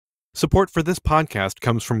Support for this podcast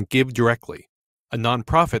comes from Give Directly, a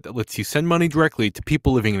nonprofit that lets you send money directly to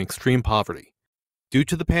people living in extreme poverty. Due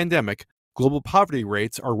to the pandemic, global poverty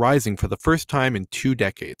rates are rising for the first time in 2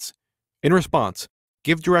 decades. In response,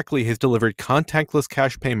 Give Directly has delivered contactless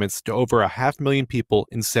cash payments to over 500,000 people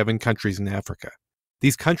in 7 countries in Africa.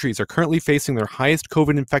 These countries are currently facing their highest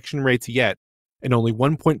COVID infection rates yet, and only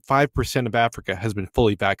 1.5% of Africa has been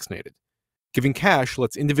fully vaccinated. Giving cash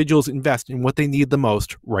lets individuals invest in what they need the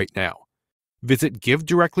most right now. Visit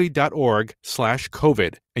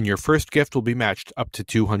givedirectly.org/COVID and your first gift will be matched up to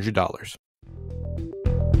 $200.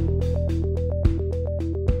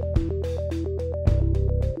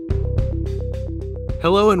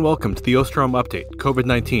 Hello and welcome to the Osterholm Update,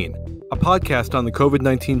 COVID-19, a podcast on the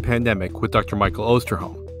COVID-19 pandemic with Dr. Michael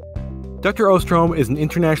Osterholm. Dr. Osterholm is an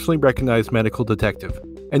internationally recognized medical detective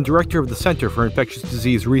and director of the Center for Infectious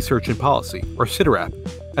Disease Research and Policy, or CIDRAP,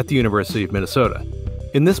 at the University of Minnesota.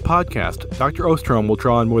 In this podcast, Dr. Osterholm will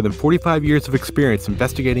draw on more than 45 years of experience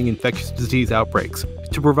investigating infectious disease outbreaks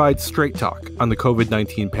to provide straight talk on the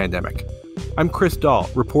COVID-19 pandemic. I'm Chris Dall,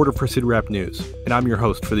 reporter for CIDRAP News, and I'm your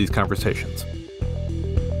host for these conversations.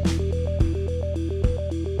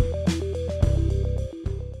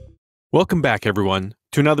 Welcome back, everyone,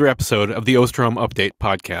 to another episode of the Osterholm Update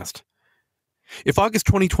podcast. If August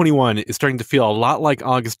 2021 is starting to feel a lot like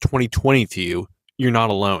August 2020 to you, you're not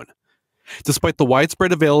alone. Despite the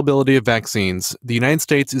widespread availability of vaccines, the United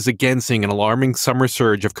States is again seeing an alarming summer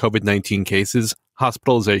surge of COVID-19 cases,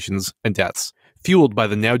 hospitalizations, and deaths, fueled by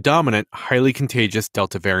the now dominant, highly contagious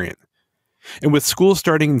Delta variant. And with schools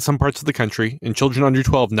starting in some parts of the country and children under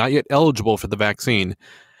 12 not yet eligible for the vaccine,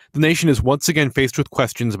 the nation is once again faced with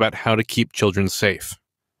questions about how to keep children safe.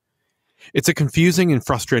 It's a confusing and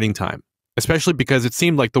frustrating time, especially because it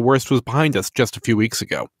seemed like the worst was behind us just a few weeks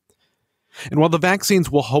ago. And while the vaccines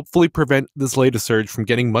will hopefully prevent this latest surge from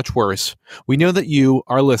getting much worse, we know that you,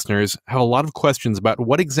 our listeners, have a lot of questions about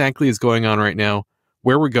what exactly is going on right now,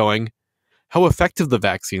 where we're going, how effective the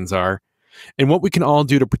vaccines are, and what we can all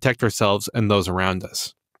do to protect ourselves and those around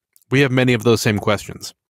us. We have many of those same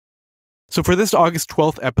questions. So for this August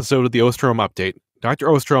 12th episode of the Osterholm Update, Dr.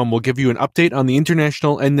 Osterholm will give you an update on the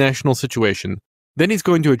international and national situation. Then he's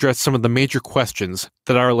going to address some of the major questions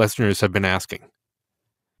that our listeners have been asking.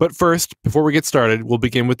 But first, before we get started, we'll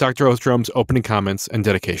begin with Dr. Osterholm's opening comments and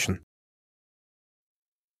dedication.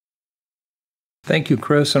 Thank you,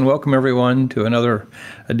 Chris, and welcome everyone to another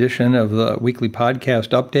edition of the weekly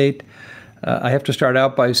podcast update. I have to start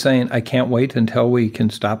out by saying I can't wait until we can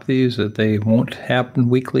stop these, that they won't happen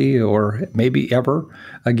weekly or maybe ever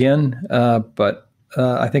again. But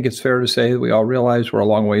I think it's fair to say that we all realize we're a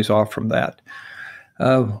long ways off from that.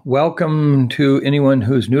 Welcome to anyone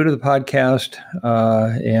who's new to the podcast,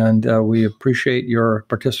 and we appreciate your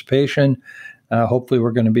participation. Hopefully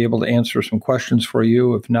we're going to be able to answer some questions for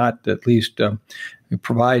you. If not, at least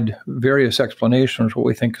provide various explanations of what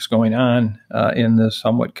we think is going on in this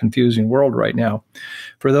somewhat confusing world right now.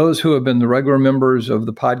 For those who have been the regular members of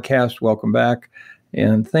the podcast, welcome back.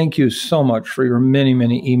 And thank you so much for your many,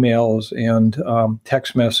 many emails and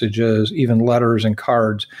text messages, even letters and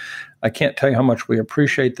cards. I can't tell you how much we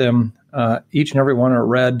appreciate them. Each and every one are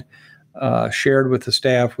read, shared with the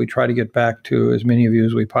staff. We try to get back to as many of you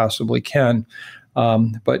as we possibly can.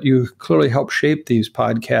 But you clearly help shape these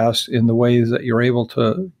podcasts in the ways that you're able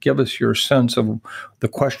to give us your sense of the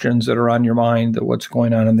questions that are on your mind, that what's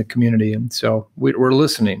going on in the community. And so we're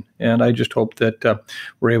listening, and I just hope that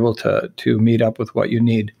we're able to meet up with what you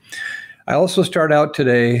need. I also start out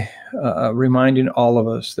today reminding all of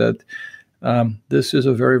us that this is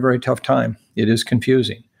a very, very tough time. It is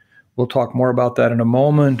confusing. We'll talk more about that in a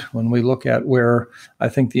moment when we look at where I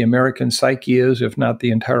think the American psyche is, if not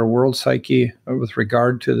the entire world psyche, with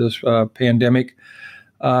regard to this pandemic.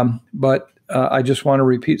 But I just want to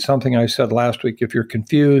repeat something I said last week. If you're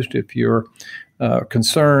confused, if you're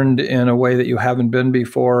concerned in a way that you haven't been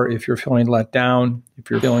before, if you're feeling let down, if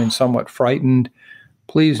you're feeling somewhat frightened,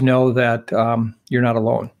 please know that you're not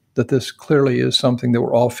alone, that this clearly is something that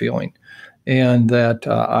we're all feeling. And that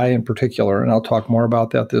I in particular, and I'll talk more about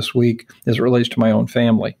that this week as it relates to my own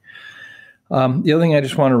family. The other thing I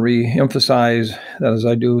just want to re-emphasize, that as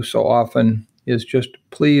I do so often, is just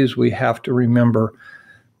please, we have to remember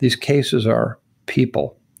these cases are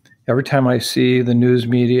people. Every time I see the news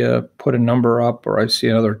media put a number up, or I see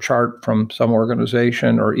another chart from some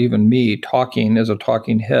organization, or even me talking as a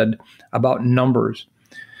talking head about numbers,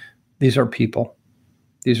 these are people.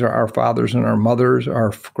 These are our fathers and our mothers,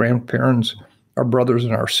 our grandparents, our brothers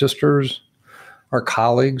and our sisters, our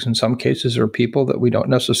colleagues. In some cases, are people that we don't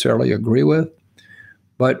necessarily agree with.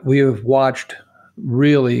 But we have watched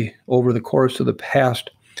really over the course of the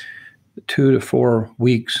past 2 to 4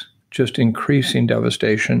 weeks, just increasing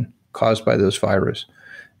devastation caused by this virus.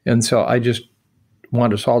 And so I just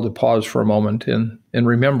want us all to pause for a moment and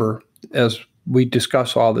remember, as we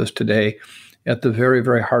discuss all this today, at the very,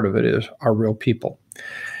 very heart of it is our real people.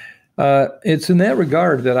 It's in that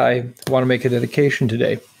regard that I want to make a dedication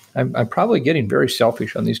today. I'm probably getting very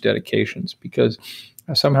selfish on these dedications because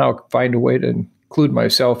I somehow find a way to include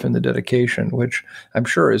myself in the dedication, which I'm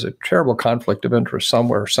sure is a terrible conflict of interest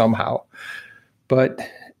somewhere, somehow. But,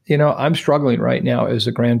 I'm struggling right now as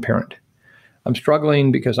a grandparent. I'm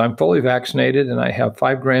struggling because I'm fully vaccinated and I have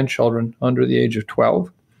 5 grandchildren under the age of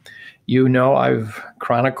 12. I've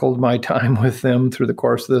chronicled my time with them through the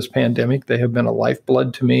course of this pandemic. They have been a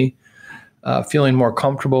lifeblood to me. Feeling more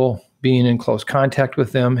comfortable being in close contact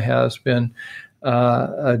with them has been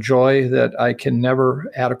a joy that I can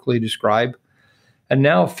never adequately describe. And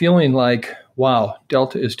now feeling like, wow,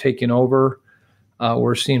 Delta is taking over.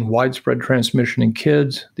 We're seeing widespread transmission in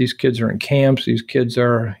kids. These kids are in camps. These kids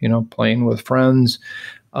are, playing with friends.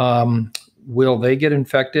 Will they get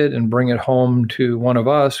infected and bring it home to one of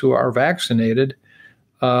us who are vaccinated,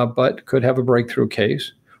 but could have a breakthrough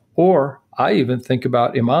case? Or I even think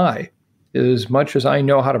about, am I, as much as I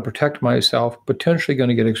know how to protect myself, potentially going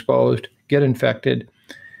to get exposed, get infected,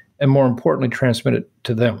 and more importantly, transmit it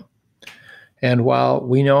to them? And while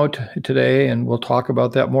we know today, and we'll talk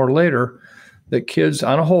about that more later, that kids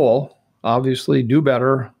on a whole obviously do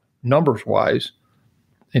better numbers-wise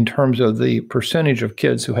in terms of the percentage of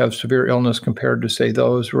kids who have severe illness compared to, say,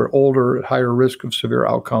 those who are older at higher risk of severe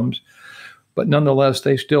outcomes. But nonetheless,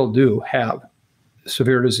 they still do have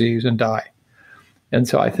severe disease and die. And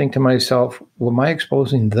so I think to myself, well, am I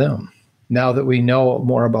exposing them now that we know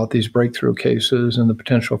more about these breakthrough cases and the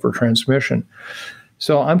potential for transmission?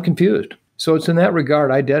 So I'm confused. So it's in that regard,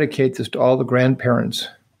 I dedicate this to all the grandparents,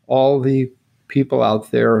 all the people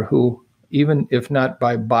out there who, even if not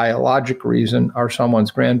by biologic reason, are someone's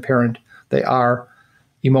grandparent. They are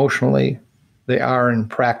emotionally, they are in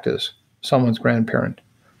practice, someone's grandparent.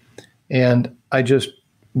 And I just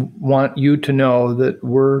want you to know that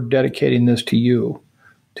we're dedicating this to you,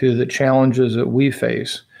 to the challenges that we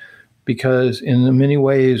face, because in many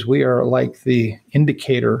ways we are like the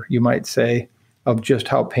indicator, you might say, of just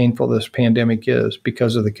how painful this pandemic is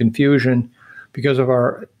because of the confusion, because of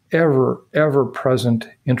our ever-present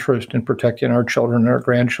interest in protecting our children and our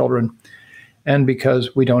grandchildren, and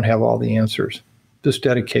because we don't have all the answers. This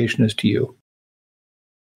dedication is to you.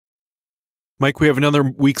 Mike, we have another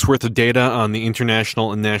week's worth of data on the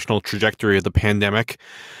international and national trajectory of the pandemic.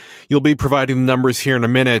 You'll be providing the numbers here in a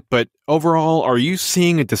minute, but overall, are you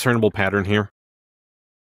seeing a discernible pattern here?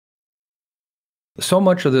 So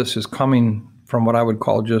much of this is coming from what I would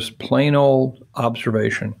call just plain old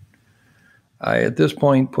observation. I, at this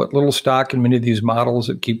point, put little stock in many of these models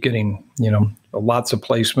that keep getting, lots of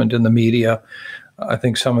placement in the media. I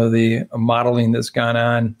think some of the modeling that's gone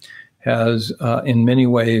on has, in many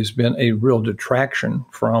ways, been a real detraction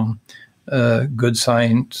from good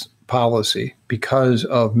science policy because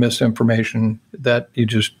of misinformation that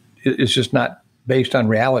is just not based on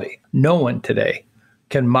reality. No one today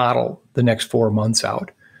can model the next 4 months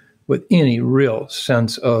out with any real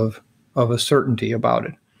sense of a certainty about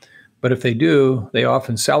it. But if they do, they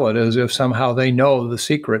often sell it as if somehow they know the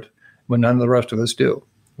secret when none of the rest of us do.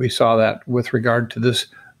 We saw that with regard to this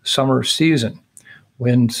summer season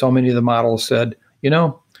when so many of the models said,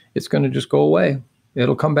 it's going to just go away.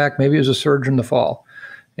 It'll come back maybe as a surge in the fall.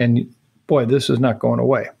 And boy, this is not going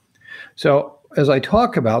away. So as I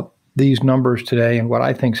talk about these numbers today and what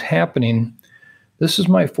I think is happening, this is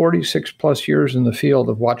my 46 plus years in the field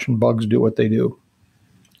of watching bugs do what they do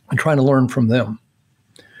and trying to learn from them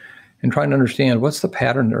and trying to understand what's the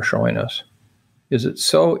pattern they're showing us. Is it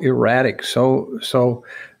so erratic, so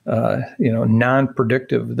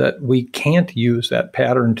non-predictive that we can't use that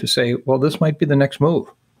pattern to say, well, this might be the next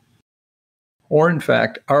move? Or in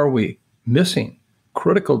fact, are we missing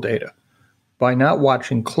critical data by not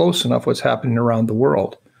watching close enough what's happening around the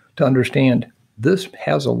world to understand this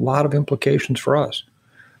has a lot of implications for us?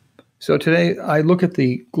 So today I look at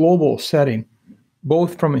the global setting,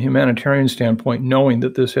 both from a humanitarian standpoint, knowing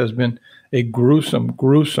that this has been a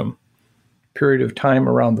gruesome period of time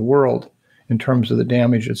around the world in terms of the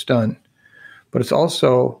damage it's done. But it's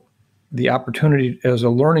also the opportunity as a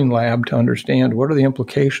learning lab to understand what are the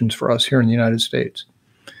implications for us here in the United States.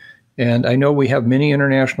 And I know we have many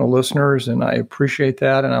international listeners, and I appreciate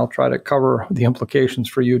that, and I'll try to cover the implications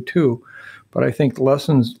for you too. But I think the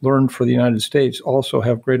lessons learned for the United States also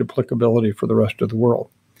have great applicability for the rest of the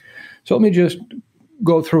world. So let me just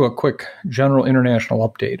go through a quick general international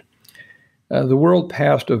update. The world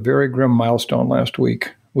passed a very grim milestone last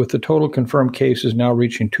week with the total confirmed cases now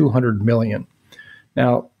reaching 200 million.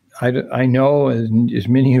 Now, I know, as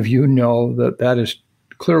many of you know, that is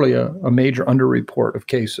clearly a major underreport of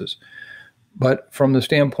cases. But from the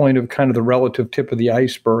standpoint of kind of the relative tip of the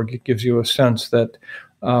iceberg, it gives you a sense that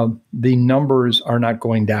the numbers are not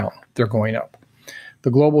going down. They're going up.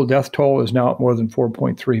 The global death toll is now at more than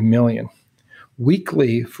 4.3 million.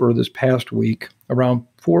 Weekly, for this past week, around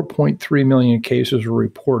 4.3 million cases were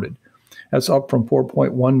reported. That's up from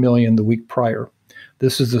 4.1 million the week prior.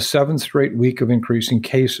 This is the 7th straight week of increasing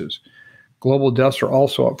cases. Global deaths are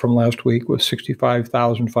also up from last week, with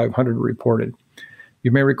 65,500 reported. You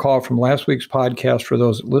may recall from last week's podcast, for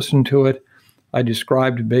those that listened to it, I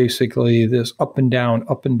described basically this up and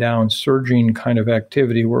down, surging kind of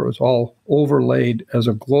activity where it was all overlaid as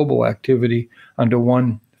a global activity onto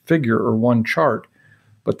one figure or one chart,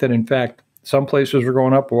 but that in fact, some places were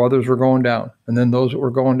going up while others were going down. And then those that were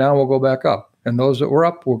going down will go back up. And those that were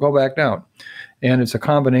up will go back down. And it's a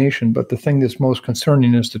combination. But the thing that's most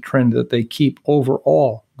concerning is the trend that they keep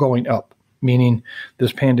overall going up, meaning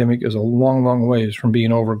this pandemic is a long, long ways from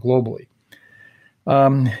being over globally.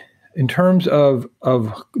 In terms of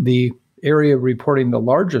the area reporting the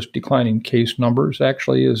largest declining case numbers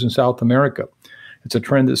actually is in South America. It's a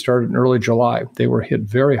trend that started in early July. They were hit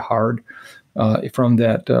very hard from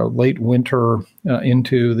that late winter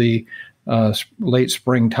into the late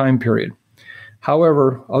spring time period.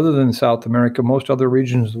 However, other than South America, most other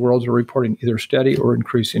regions of the world are reporting either steady or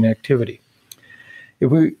increasing activity. If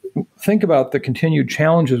we think about the continued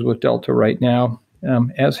challenges with Delta right now,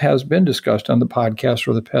 as has been discussed on the podcast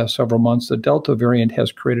for the past several months, the Delta variant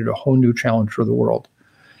has created a whole new challenge for the world.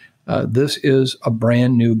 This is a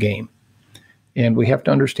brand new game, and we have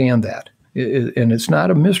to understand that. And it's not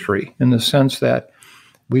a mystery in the sense that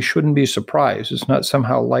we shouldn't be surprised. It's not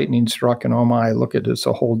somehow lightning struck and, oh my, look at it's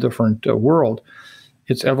a whole different world.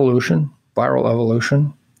 It's evolution, viral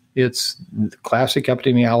evolution. It's classic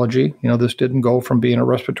epidemiology. This didn't go from being a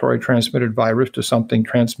respiratory transmitted virus to something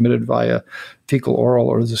transmitted via fecal, oral,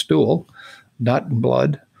 or the stool, not in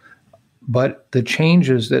blood. But the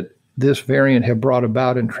changes that this variant have brought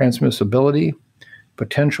about in transmissibility,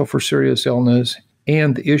 potential for serious illness,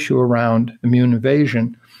 and the issue around immune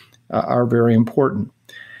evasion are very important.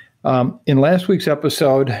 In last week's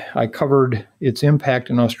episode, I covered its impact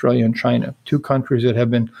in Australia and China, two countries that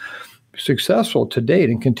have been successful to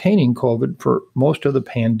date in containing COVID for most of the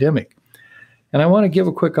pandemic. And I want to give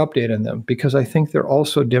a quick update on them because I think they're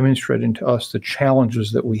also demonstrating to us the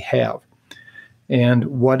challenges that we have and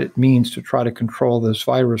what it means to try to control this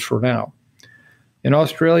virus for now. In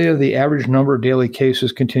Australia, the average number of daily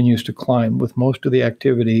cases continues to climb, with most of the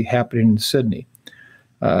activity happening in Sydney.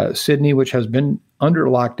 Sydney, which has been under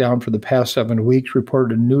lockdown for the past 7 weeks,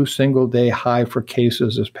 reported a new single-day high for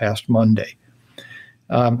cases this past Monday.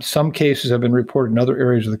 Some cases have been reported in other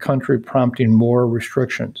areas of the country, prompting more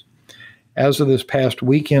restrictions. As of this past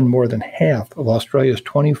weekend, more than half of Australia's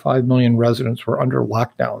 25 million residents were under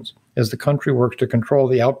lockdowns as the country works to control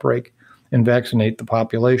the outbreak and vaccinate the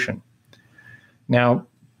population. Now,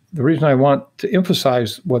 the reason I want to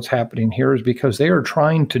emphasize what's happening here is because they are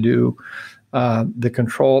trying to do the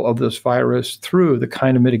control of this virus through the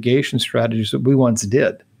kind of mitigation strategies that we once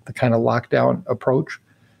did, the kind of lockdown approach,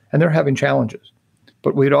 and they're having challenges.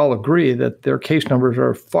 But we'd all agree that their case numbers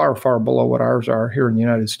are far, far below what ours are here in the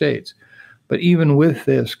United States. But even with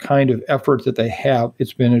this kind of effort that they have,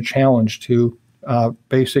 it's been a challenge to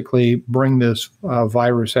basically bring this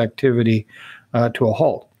virus activity to a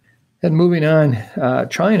halt. And moving on,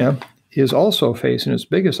 China is also facing its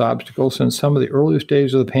biggest obstacle since some of the earliest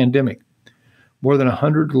days of the pandemic. More than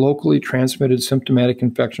 100 locally transmitted symptomatic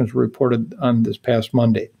infections were reported on this past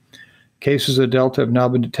Monday. Cases of Delta have now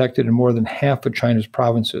been detected in more than half of China's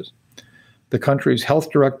provinces. The country's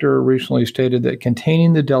health director recently stated that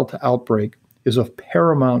containing the Delta outbreak is of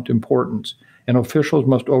paramount importance, and officials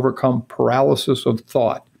must overcome paralysis of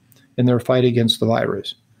thought in their fight against the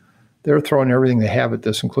virus. They're throwing everything they have at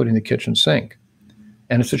this, including the kitchen sink.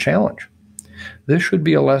 And it's a challenge. This should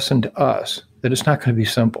be a lesson to us that it's not going to be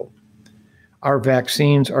simple. Our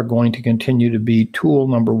vaccines are going to continue to be tool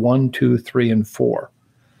number 1, 2, 3, and 4.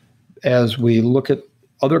 As we look at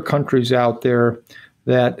other countries out there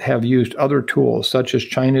that have used other tools, such as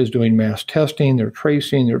China is doing mass testing, they're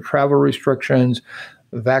tracing, their travel restrictions,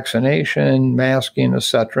 vaccination, masking,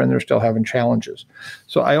 etc., and they're still having challenges.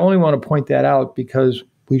 So I only want to point that out because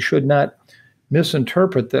we should not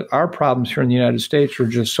misinterpret that our problems here in the United States are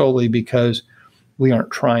just solely because we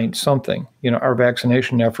aren't trying something. Our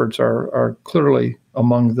vaccination efforts are clearly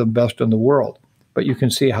among the best in the world, but you can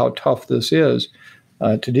see how tough this is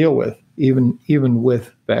to deal with, even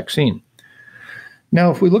with vaccine. Now,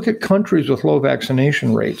 if we look at countries with low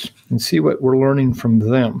vaccination rates and see what we're learning from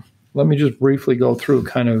them, let me just briefly go through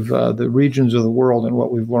kind of the regions of the world and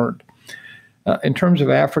what we've learned. In terms of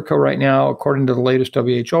Africa right now, according to the latest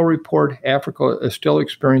WHO report, Africa is still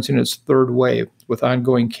experiencing its third wave with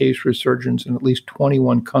ongoing case resurgence in at least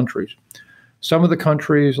 21 countries. Some of the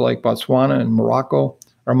countries, like Botswana and Morocco,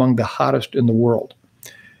 are among the hottest in the world.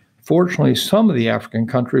 Fortunately, some of the African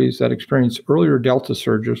countries that experienced earlier Delta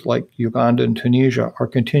surges, like Uganda and Tunisia, are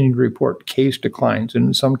continuing to report case declines, and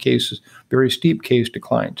in some cases, very steep case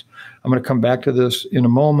declines. I'm going to come back to this in a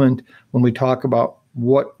moment when we talk about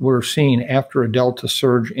what we're seeing after a Delta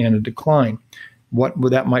surge and a decline, what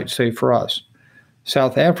that might say for us.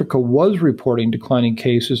 South Africa was reporting declining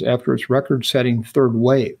cases after its record-setting third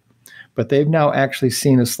wave, but they've now actually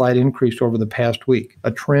seen a slight increase over the past week,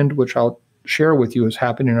 a trend which I'll share with you is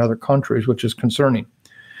happening in other countries, which is concerning.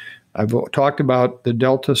 I've talked about the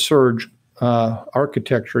Delta surge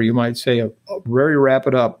architecture, you might say, a very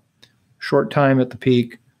rapid up, short time at the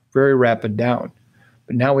peak, very rapid down.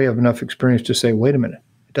 But now we have enough experience to say, wait a minute,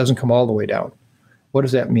 it doesn't come all the way down. What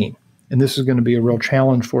does that mean? And this is going to be a real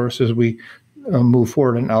challenge for us as we move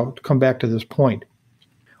forward, and I'll come back to this point.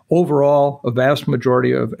 Overall, a vast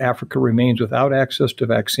majority of Africa remains without access to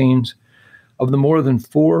vaccines. Of the more than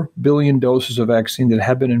 4 billion doses of vaccine that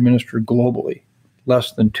have been administered globally,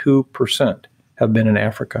 less than 2% have been in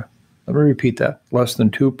Africa. Let me repeat that. Less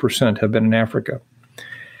than 2% have been in Africa.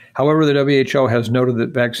 However, the WHO has noted that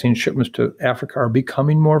vaccine shipments to Africa are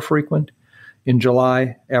becoming more frequent. In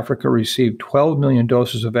July, Africa received 12 million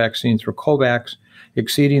doses of vaccines for COVAX,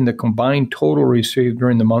 exceeding the combined total received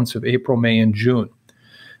during the months of April, May, and June.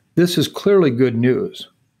 This is clearly good news,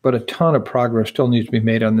 but a ton of progress still needs to be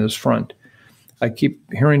made on this front. I keep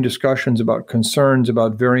hearing discussions about concerns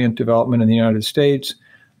about variant development in the United States,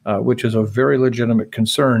 which is a very legitimate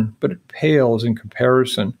concern, but it pales in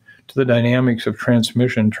comparison to the dynamics of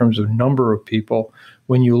transmission in terms of number of people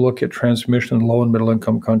when you look at transmission in low and middle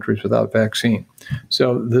income countries without vaccine.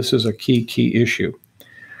 So this is a key issue.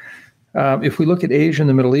 If we look at Asia and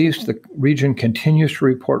the Middle East, the region continues to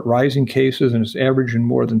report rising cases and is averaging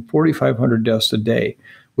more than 4,500 deaths a day,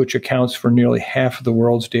 which accounts for nearly half of the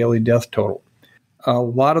world's daily death total. A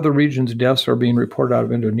lot of the region's deaths are being reported out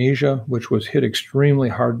of Indonesia, which was hit extremely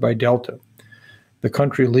hard by Delta. The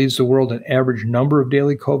country leads the world in average number of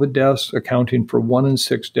daily COVID deaths, accounting for 1 in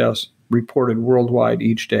 6 deaths reported worldwide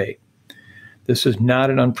each day. This is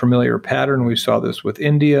not an unfamiliar pattern. We saw this with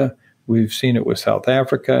India, we've seen it with South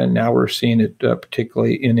Africa, and now we're seeing it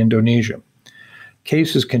particularly in Indonesia.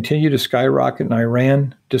 Cases continue to skyrocket in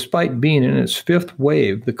Iran. Despite being in its 5th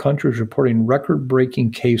wave, the country is reporting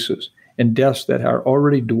record-breaking cases and deaths that are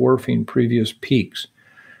already dwarfing previous peaks.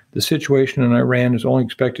 The situation in Iran is only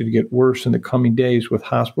expected to get worse in the coming days, with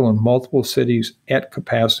hospitals in multiple cities at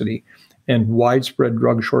capacity, and widespread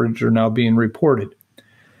drug shortages are now being reported.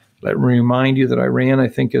 Let me remind you that Iran, I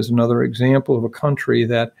think, is another example of a country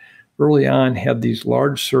that early on had these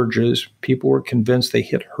large surges. People were convinced they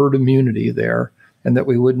hit herd immunity there and that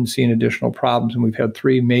we wouldn't see any additional problems. And we've had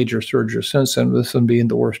 3 major surges since then, this one being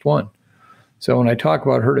the worst one. So when I talk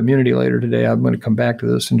about herd immunity later today, I'm going to come back to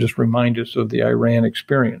this and just remind us of the Iran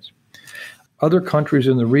experience. Other countries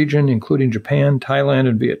in the region, including Japan, Thailand,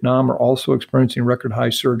 and Vietnam, are also experiencing record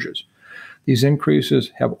high surges. These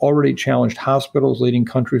increases have already challenged hospitals, leading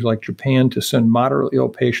countries like Japan to send moderately ill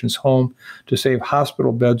patients home to save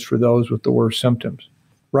hospital beds for those with the worst symptoms.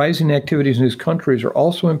 Rising activities in these countries are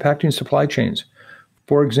also impacting supply chains.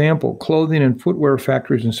 For example, clothing and footwear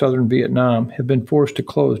factories in southern Vietnam have been forced to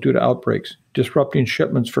close due to outbreaks, disrupting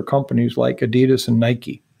shipments for companies like Adidas and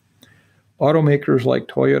Nike. Automakers like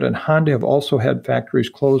Toyota and Honda have also had factories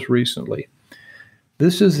close recently.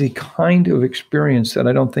 This is the kind of experience that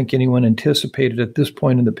I don't think anyone anticipated at this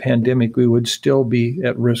point in the pandemic we would still be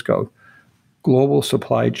at risk of: global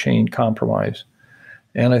supply chain compromise.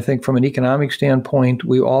 And I think from an economic standpoint,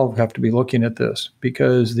 we all have to be looking at this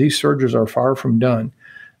because these surges are far from done,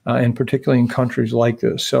 and particularly in countries like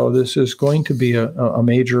this. So this is going to be a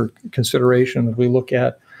major consideration as we look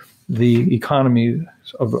at the economies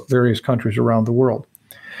of various countries around the world.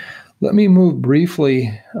 Let me move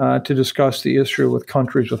briefly to discuss the issue with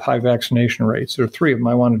countries with high vaccination rates. There are 3 of them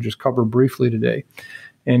I want to just cover briefly today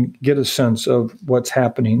and get a sense of what's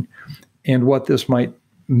happening and what this might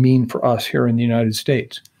mean for us here in the United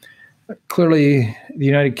States. Clearly, the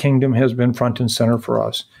United Kingdom has been front and center for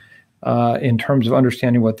us in terms of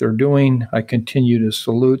understanding what they're doing. I continue to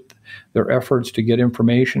salute their efforts to get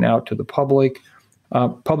information out to the public.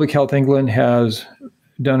 Public Health England has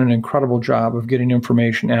done an incredible job of getting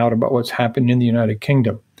information out about what's happening in the United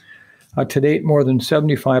Kingdom. To date, more than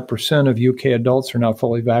 75% of UK adults are now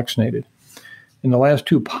fully vaccinated. In the last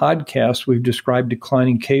two podcasts, we've described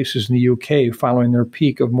declining cases in the UK following their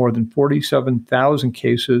peak of more than 47,000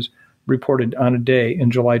 cases reported on a day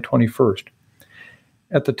in July 21st.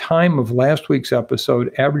 At the time of last week's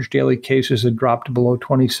episode, average daily cases had dropped below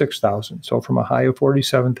 26,000, so from a high of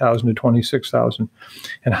 47,000 to 26,000,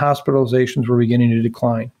 and hospitalizations were beginning to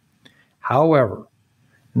decline. However,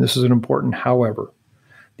 and this is an important however,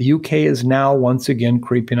 the UK is now once again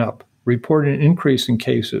creeping up, reporting an increase in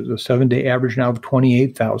cases, a 7-day average now of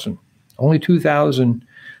 28,000, only 2,000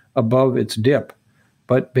 above its dip,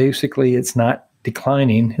 but basically it's not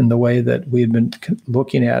declining in the way that we had been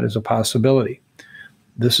looking at as a possibility.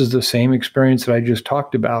 This is the same experience that I just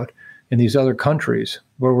talked about in these other countries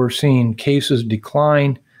where we're seeing cases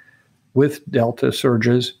decline with Delta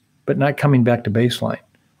surges, but not coming back to baseline,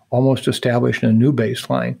 almost establishing a new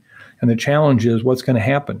baseline. And the challenge is what's going to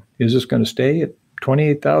happen? Is this going to stay at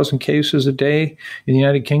 28,000 cases a day in the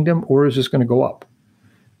United Kingdom, or is this going to go up?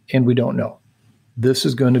 And we don't know. This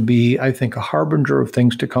is going to be, I think, a harbinger of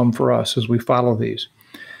things to come for us as we follow these.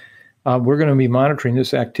 We're going to be monitoring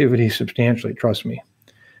this activity substantially, trust me.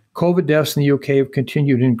 COVID deaths in the UK have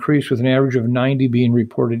continued to increase with an average of 90 being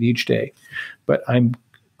reported each day. But I'm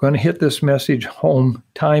going to hit this message home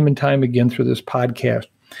time and time again through this podcast.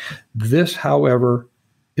 This, however,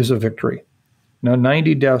 is a victory. Now,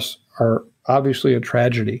 90 deaths are obviously a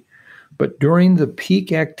tragedy, but during the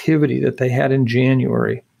peak activity that they had in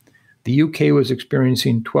January, the UK was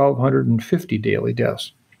experiencing 1,250 daily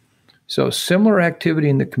deaths. So similar activity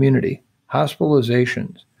in the community,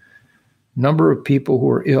 hospitalizations, number of people who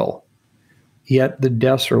are ill, yet the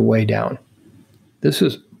deaths are way down. This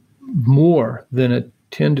is more than a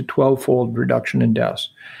 10 to 12-fold reduction in deaths.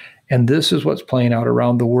 And this is what's playing out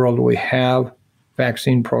around the world. We have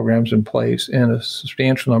vaccine programs in place and a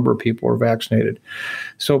substantial number of people are vaccinated.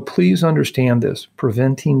 So please understand this.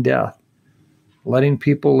 Preventing death, letting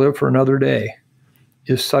people live for another day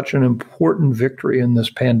is such an important victory in this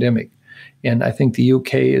pandemic. And I think the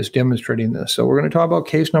UK is demonstrating this. So we're going to talk about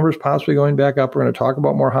case numbers possibly going back up. We're going to talk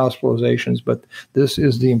about more hospitalizations, but this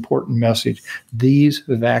is the important message. These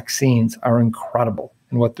vaccines are incredible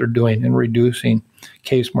in what they're doing in reducing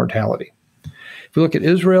case mortality. If we look at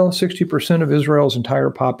Israel, 60% of Israel's entire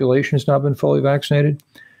population has now been fully vaccinated.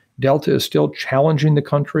 Delta is still challenging the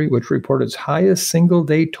country, which reported its highest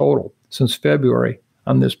single-day total since February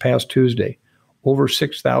on this past Tuesday, over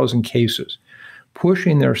 6,000 cases,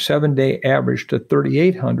 pushing their 7-day average to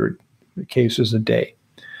 3,800 cases a day.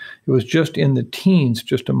 It was just in the teens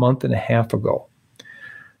just a month and a half ago.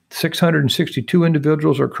 662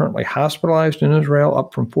 individuals are currently hospitalized in Israel,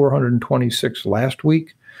 up from 426 last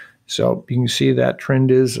week. So you can see that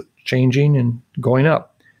trend is changing and going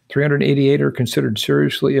up. 388 are considered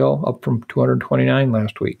seriously ill, up from 229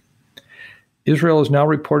 last week. Israel has now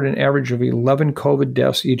reported an average of 11 COVID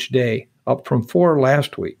deaths each day, up from 4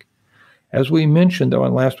 last week. As we mentioned, though,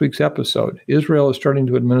 in last week's episode, Israel is starting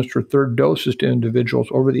to administer third doses to individuals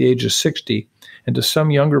over the age of 60 and to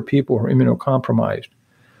some younger people who are immunocompromised.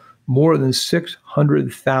 More than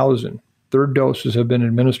 600,000 third doses have been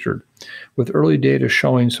administered, with early data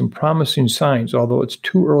showing some promising signs, although it's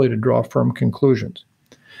too early to draw firm conclusions.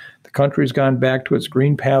 The country has gone back to its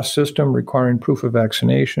Green Pass system, requiring proof of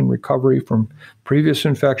vaccination, recovery from previous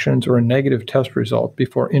infections, or a negative test result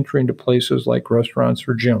before entering to places like restaurants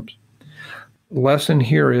or gyms. The lesson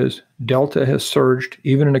here is Delta has surged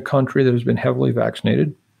even in a country that has been heavily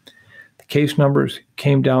vaccinated. The case numbers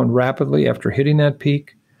came down rapidly after hitting that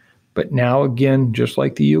peak, but now again, just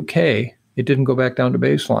like the UK, it didn't go back down to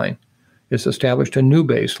baseline. It's established a new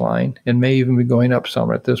baseline and may even be going up some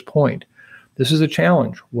at this point. This is a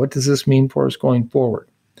challenge. What does this mean for us going forward?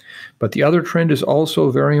 But the other trend is also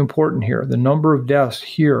very important here. The number of deaths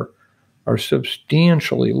here are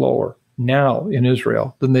substantially lower now in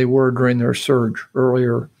Israel than they were during their surge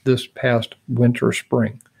earlier this past winter,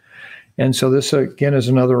 spring. And so this, again, is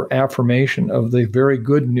another affirmation of the very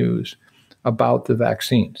good news about the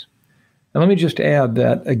vaccines. And let me just add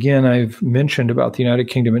that, again, I've mentioned about the United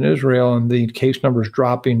Kingdom and Israel and the case numbers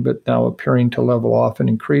dropping, but now appearing to level off and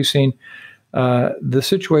increasing. The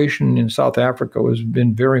situation in South Africa has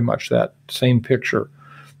been very much that same picture.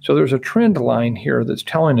 So there's a trend line here that's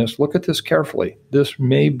telling us, look at this carefully. This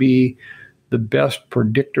may be the best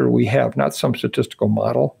predictor we have, not some statistical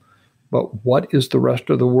model, but what is the rest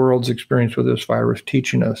of the world's experience with this virus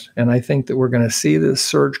teaching us? And I think that we're going to see this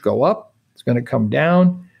surge go up. It's going to come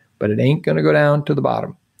down, but it ain't going to go down to the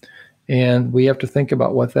bottom. And we have to think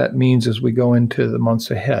about what that means as we go into the months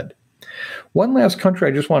ahead. One last country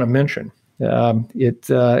I just want to mention,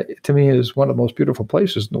 To me, is one of the most beautiful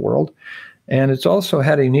places in the world. And it's also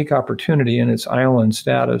had a unique opportunity in its island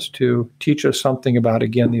status to teach us something about,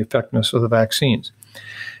 again, the effectiveness of the vaccines.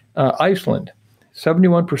 Iceland,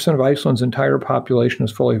 71% of Iceland's entire population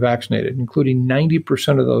is fully vaccinated, including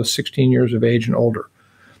 90% of those 16 years of age and older.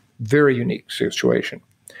 Very unique situation.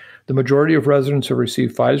 The majority of residents have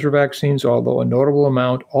received Pfizer vaccines, although a notable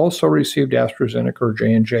amount also received AstraZeneca or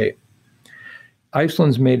J&J.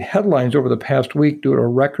 Iceland's made headlines over the past week due to a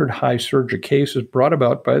record high surge of cases brought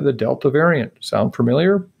about by the Delta variant. Sound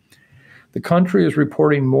familiar? The country is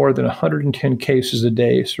reporting more than 110 cases a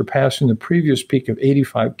day, surpassing the previous peak of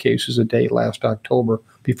 85 cases a day last October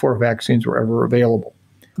before vaccines were ever available.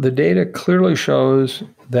 The data clearly shows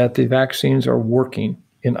that the vaccines are working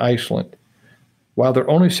in Iceland. While they're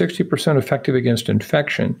only 60% effective against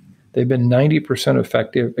infection, they've been 90%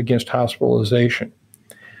 effective against hospitalization.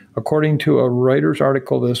 According to a Reuters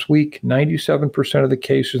article this week, 97% of the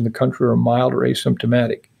cases in the country are mild or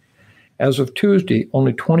asymptomatic. As of Tuesday,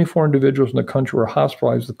 only 24 individuals in the country were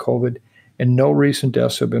hospitalized with COVID, and no recent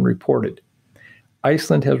deaths have been reported.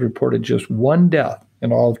 Iceland has reported just one death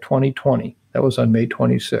in all of 2020. That was on May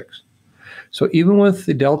 26. So even with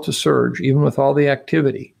the Delta surge, even with all the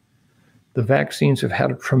activity, the vaccines have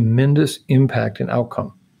had a tremendous impact and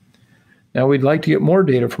outcome. Now, we'd like to get more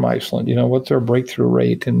data from Iceland. What's their breakthrough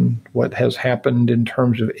rate and what has happened in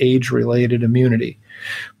terms of age-related immunity.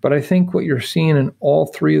 But I think what you're seeing in all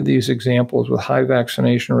three of these examples with high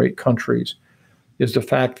vaccination rate countries is the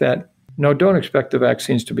fact that, don't expect the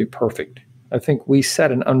vaccines to be perfect. I think we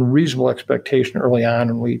set an unreasonable expectation early on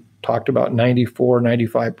when we talked about 94,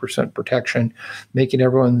 95% protection, making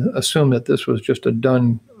everyone assume that this was just a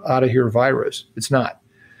done out-of-here virus. It's not.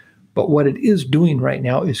 But what it is doing right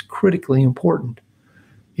now is critically important.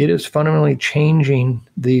 It is fundamentally changing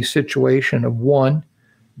the situation of 1,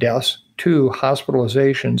 deaths, 2,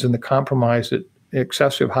 hospitalizations, and the compromise that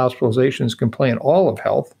excessive hospitalizations can play in all of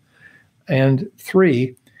health. And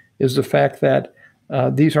 3 is the fact that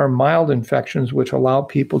these are mild infections which allow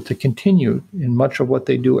people to continue in much of what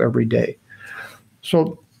they do every day.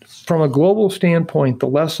 So from a global standpoint, the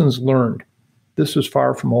lessons learned, this is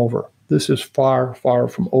far from over. This is far, far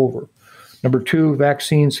from over. Number 2,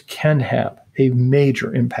 vaccines can have a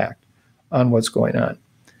major impact on what's going on.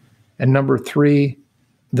 And number 3,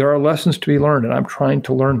 there are lessons to be learned, and I'm trying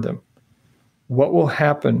to learn them. What will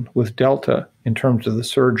happen with Delta in terms of the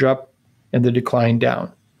surge up and the decline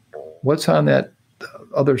down? What's on that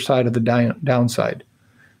other side of the downside?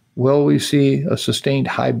 Will we see a sustained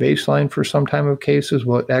high baseline for some time of cases?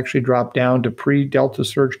 Will it actually drop down to pre-Delta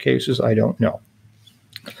surge cases? I don't know.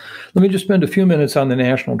 Let me just spend a few minutes on the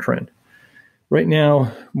national trend. Right now,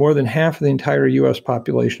 more than half of the entire U.S.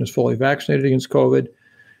 population is fully vaccinated against COVID.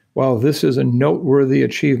 While this is a noteworthy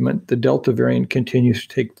achievement, the Delta variant continues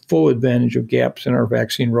to take full advantage of gaps in our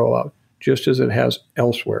vaccine rollout, just as it has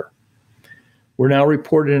elsewhere. We're now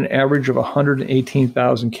reporting an average of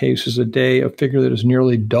 118,000 cases a day, a figure that has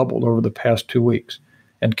nearly doubled over the past 2 weeks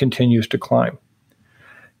and continues to climb.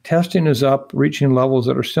 Testing is up, reaching levels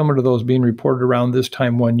that are similar to those being reported around this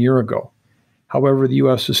time 1 year ago. However, the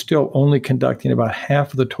U.S. is still only conducting about half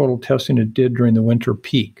of the total testing it did during the winter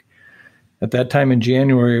peak. At that time in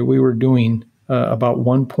January, we were doing about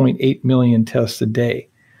 1.8 million tests a day.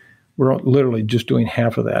 We're literally just doing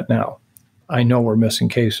half of that now. I know we're missing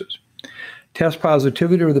cases. Test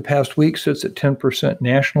positivity over the past week sits at 10%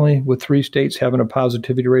 nationally, with 3 states having a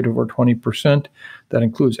positivity rate of over 20%. That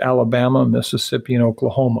includes Alabama, Mississippi, and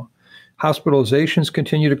Oklahoma. Hospitalizations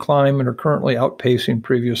continue to climb and are currently outpacing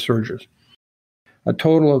previous surges. A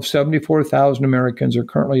total of 74,000 Americans are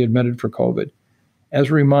currently admitted for COVID. As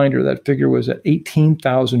a reminder, that figure was at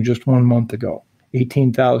 18,000 just 1 month ago,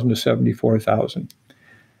 18,000 to 74,000.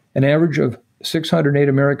 An average of 608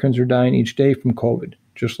 Americans are dying each day from COVID.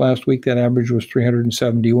 Just last week, that average was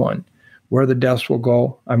 371. Where the deaths will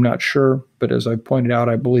go, I'm not sure, but as I pointed out,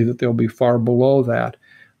 I believe that they'll be far below that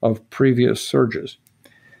of previous surges.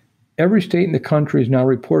 Every state in the country has now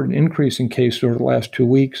reported an increase in cases over the last 2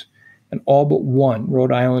 weeks, and all but 1,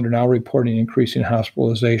 Rhode Island, are now reporting increasing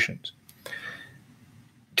hospitalizations.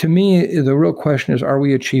 To me, the real question is, are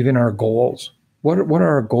we achieving our goals? What are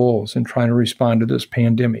our goals in trying to respond to this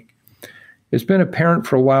pandemic? It's been apparent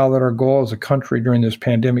for a while that our goal as a country during this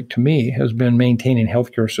pandemic, to me, has been maintaining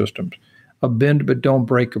healthcare systems, a bend but don't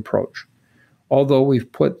break approach. Although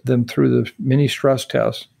we've put them through the many stress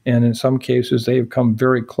tests, and in some cases they have come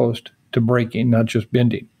very close to breaking, not just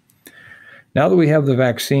bending. Now that we have the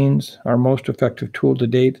vaccines, our most effective tool to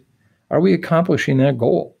date, are we accomplishing that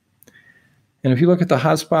goal? And if you look at the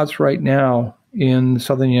hotspots right now, in the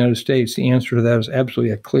southern United States? The answer to that is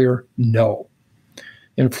absolutely a clear no.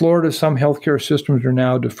 In Florida, some healthcare systems are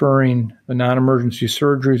now deferring the non-emergency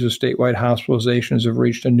surgeries as statewide hospitalizations have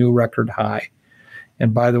reached a new record high.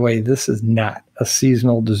 And by the way, this is not a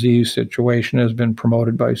seasonal disease situation as has been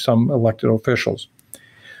promoted by some elected officials.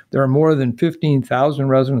 There are more than 15,000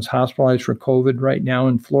 residents hospitalized for COVID right now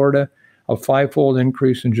in Florida, a five-fold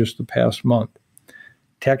increase in just the past month.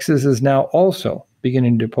 Texas is now also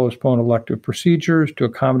beginning to postpone elective procedures to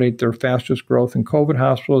accommodate their fastest growth in COVID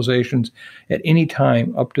hospitalizations at any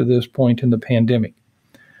time up to this point in the pandemic.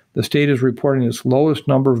 The state is reporting its lowest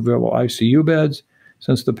number of available ICU beds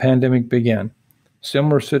since the pandemic began.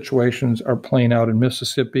 Similar situations are playing out in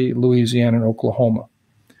Mississippi, Louisiana, and Oklahoma.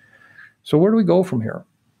 So where do we go from here?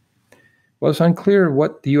 Well, it's unclear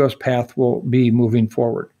what the U.S. path will be moving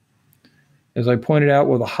forward. As I pointed out,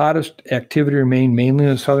 will the hottest activity remain mainly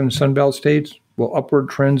in the southern Sunbelt states? Will upward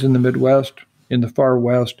trends in the Midwest, in the far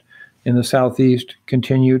West, in the Southeast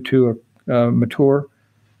continue to mature?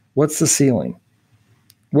 What's the ceiling?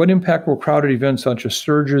 What impact will crowded events such as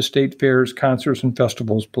surges, state fairs, concerts, and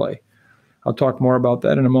festivals play? I'll talk more about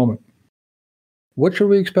that in a moment. What should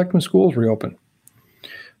we expect when schools reopen?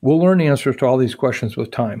 We'll learn answers to all these questions with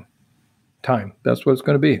time. Time, that's what it's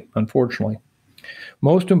going to be, unfortunately.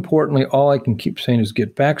 Most importantly, all I can keep saying is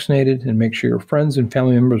get vaccinated and make sure your friends and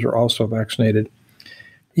family members are also vaccinated.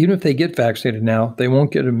 Even if they get vaccinated now, they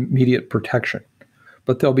won't get immediate protection,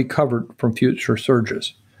 but they'll be covered from future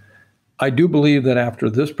surges. I do believe that after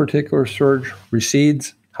this particular surge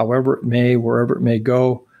recedes, however it may, wherever it may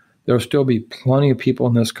go, there'll still be plenty of people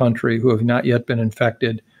in this country who have not yet been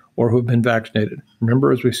infected or who have been vaccinated.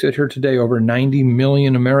 Remember, as we sit here today, over 90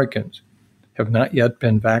 million Americans have not yet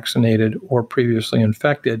been vaccinated or previously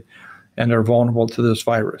infected and are vulnerable to this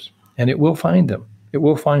virus. And it will find them. It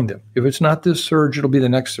will find them. If it's not this surge, it'll be the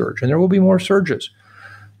next surge. And there will be more surges.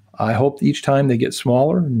 I hope that each time they get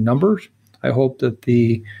smaller in numbers. I hope that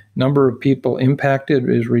the number of people impacted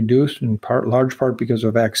is reduced in large part because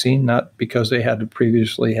of vaccine, not because they had to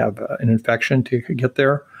previously have an infection to get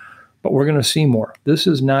there. But we're going to see more. This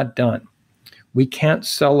is not done. We can't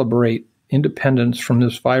celebrate independence from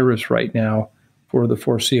this virus right now for the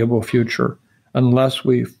foreseeable future unless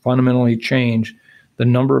we fundamentally change the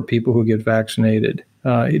number of people who get vaccinated,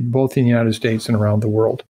 both in the United States and around the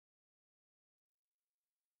world.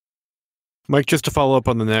 Mike, just to follow up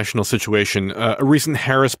on the national situation, a recent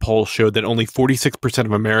Harris poll showed that only 46%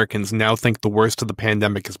 of Americans now think the worst of the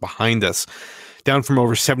pandemic is behind us, down from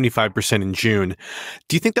over 75% in June.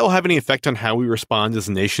 Do you think that will have any effect on how we respond as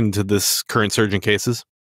a nation to this current surge in cases?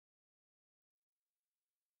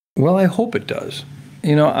 Well, I hope it does.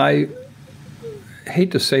 I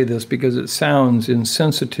hate to say this because it sounds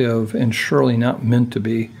insensitive and surely not meant to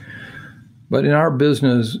be. But in our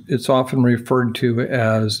business, it's often referred to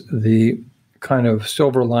as the kind of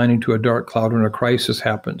silver lining to a dark cloud when a crisis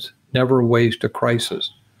happens. Never waste a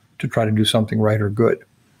crisis to try to do something right or good.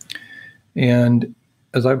 And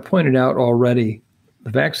as I've pointed out already,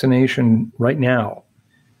 the vaccination right now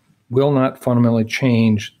will not fundamentally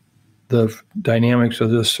change the dynamics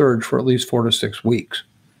of this surge for at least 4 to 6 weeks.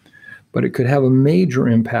 But it could have a major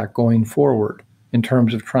impact going forward in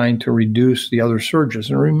terms of trying to reduce the other surges.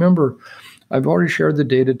 And remember, I've already shared the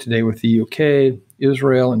data today with the UK,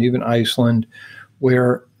 Israel, and even Iceland,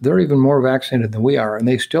 where they're even more vaccinated than we are, and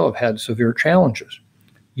they still have had severe challenges.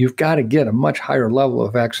 You've got to get a much higher level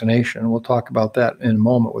of vaccination, and we'll talk about that in a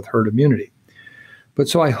moment with herd immunity. But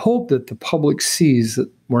so I hope that the public sees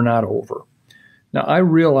that we're not over. Now, I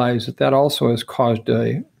realize that that also has caused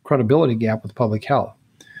a credibility gap with public health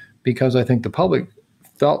because I think the public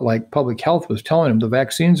felt like public health was telling them the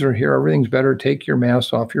vaccines are here, everything's better, take your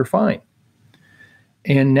mask off, you're fine.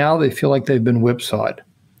 And now they feel like they've been whipsawed.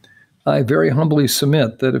 I very humbly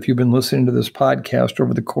submit that if you've been listening to this podcast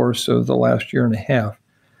over the course of the last year and a half,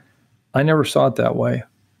 I never saw it that way.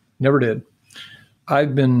 Never did.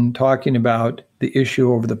 I've been talking about the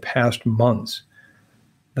issue over the past months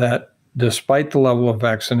that despite the level of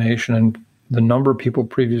vaccination and the number of people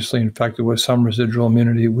previously infected with some residual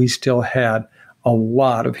immunity, we still had a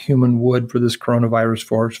lot of human wood for this coronavirus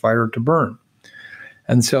forest fire to burn.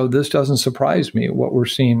 And so this doesn't surprise me, what we're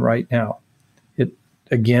seeing right now. It,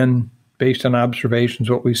 again, based on observations,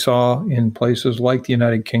 what we saw in places like the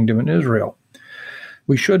United Kingdom and Israel.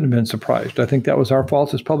 We shouldn't have been surprised. I think that was our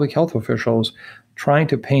fault as public health officials trying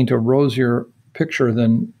to paint a rosier picture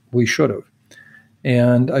than we should have.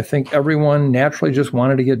 And I think everyone naturally just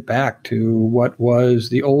wanted to get back to what was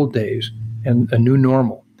the old days and a new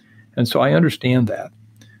normal. And so I understand that.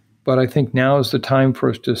 But I think now is the time for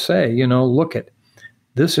us to say, look,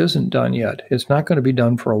 this isn't done yet. It's not going to be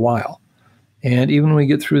done for a while. And even when we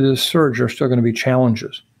get through this surge, there are still going to be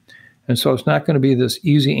challenges. And so it's not going to be this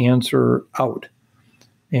easy answer out.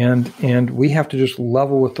 And we have to just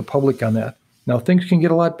level with the public on that. Now, things can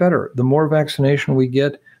get a lot better. The more vaccination we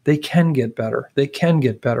get, they can get better. They can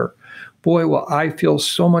get better. Boy, well, I feel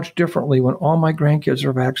so much differently when all my grandkids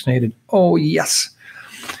are vaccinated. Oh, yes.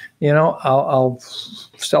 I'll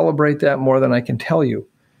celebrate that more than I can tell you.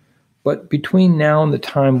 But between now and the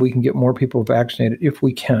time we can get more people vaccinated, if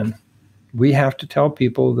we can, we have to tell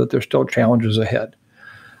people that there's still challenges ahead.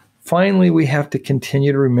 Finally, we have to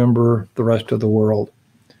continue to remember the rest of the world.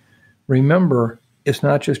 Remember, it's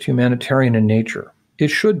not just humanitarian in nature. It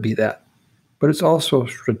should be that, but it's also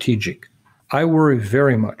strategic. I worry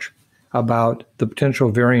very much about the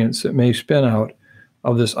potential variants that may spin out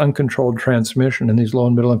of this uncontrolled transmission in these low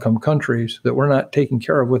and middle income countries that we're not taking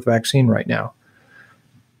care of with vaccine right now.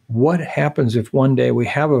 What happens if one day we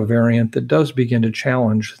have a variant that does begin to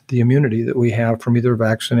challenge the immunity that we have from either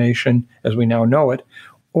vaccination, as we now know it,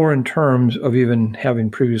 or in terms of even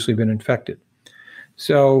having previously been infected?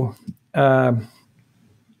 So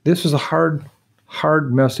this is a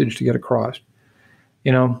hard message to get across.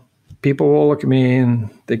 People will look at me and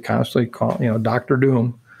they constantly call, Dr.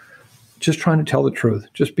 Doom, just trying to tell the truth,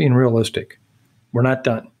 just being realistic. We're not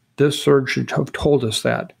done. This surge should have told us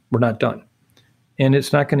that. We're not done. And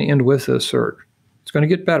it's not going to end with this surge. It's going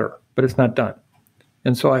to get better, but it's not done.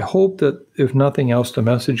 And so I hope that if nothing else, the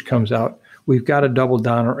message comes out, we've got to double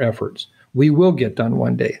down our efforts. We will get done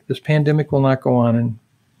one day. This pandemic will not go on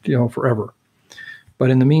forever.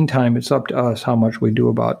 But in the meantime, it's up to us how much we do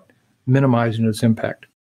about minimizing its impact.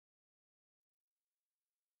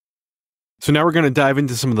 So now we're going to dive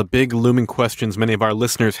into some of the big looming questions many of our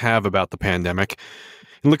listeners have about the pandemic.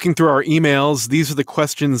 And looking through our emails, these are the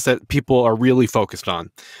questions that people are really focused on.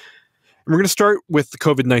 And we're going to start with the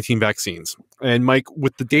COVID-19 vaccines. And Mike,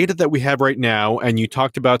 with the data that we have right now, and you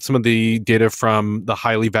talked about some of the data from the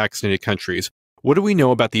highly vaccinated countries, what do we know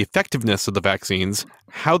about the effectiveness of the vaccines,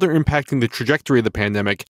 how they're impacting the trajectory of the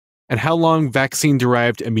pandemic, and how long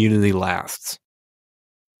vaccine-derived immunity lasts?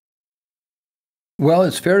 Well,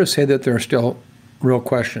 it's fair to say that there are still real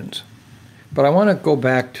questions. But I want to go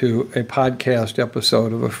back to a podcast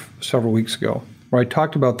episode of several weeks ago where I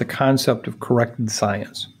talked about the concept of corrected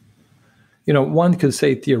science. One could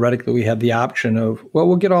say theoretically we had the option of, well,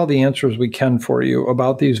 we'll get all the answers we can for you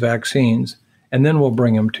about these vaccines, and then we'll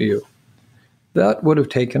bring them to you. That would have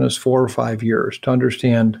taken us 4 or 5 years to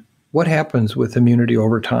understand what happens with immunity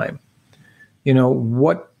over time.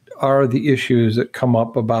 What are the issues that come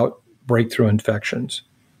up about breakthrough infections?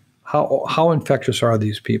 How infectious are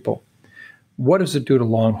these people? What does it do to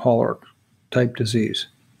long hauler type disease?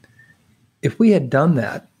 If we had done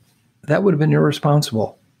that, that would have been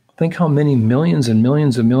irresponsible. Think how many millions and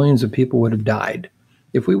millions and millions of people would have died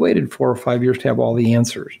if we waited 4 or 5 years to have all the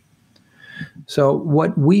answers. So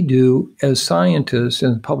what we do as scientists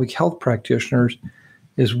and public health practitioners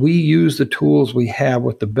is we use the tools we have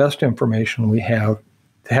with the best information we have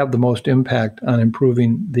to have the most impact on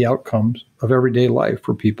improving the outcomes of everyday life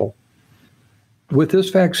for people. With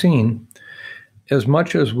this vaccine, as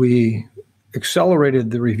much as we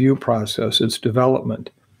accelerated the review process, its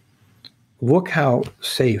development, look how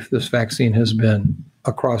safe this vaccine has been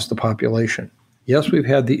across the population. Yes, we've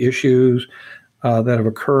had the issues that have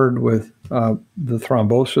occurred with the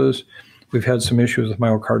thrombosis. We've had some issues with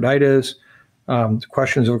myocarditis.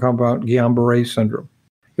 Questions have come about Guillain-Barré syndrome.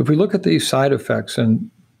 If we look at these side effects and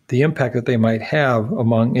the impact that they might have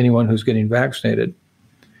among anyone who's getting vaccinated,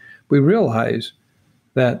 we realize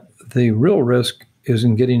that the real risk is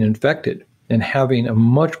in getting infected and having a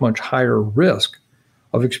much, much higher risk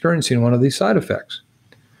of experiencing one of these side effects.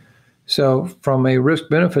 So from a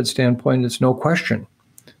risk-benefit standpoint, it's no question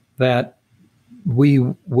that we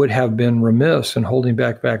would have been remiss in holding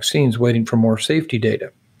back vaccines waiting for more safety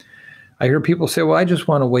data. I hear people say, well, I just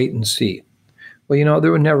want to wait and see. Well,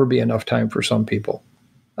 there would never be enough time for some people.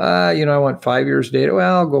 I want 5 years data.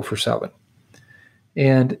 Well, I'll go for 7.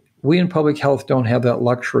 And we in public health don't have that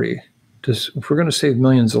luxury. If we're going to save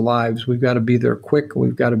millions of lives, we've got to be there quick.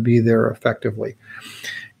 We've got to be there effectively.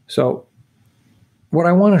 So what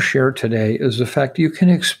I want to share today is the fact you can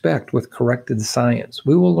expect with corrected science,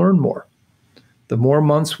 we will learn more. The more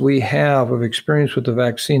months we have of experience with the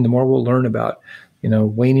vaccine, the more we'll learn about,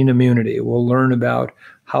 waning immunity. We'll learn about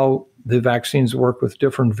how the vaccines work with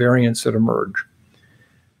different variants that emerge.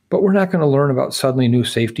 But we're not going to learn about suddenly new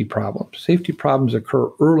safety problems. Safety problems occur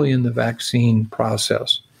early in the vaccine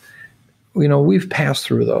process. We've passed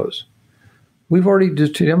through those. We've already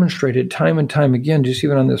just demonstrated time and time again, just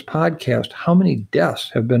even on this podcast, how many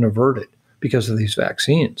deaths have been averted because of these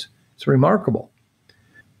vaccines. It's remarkable.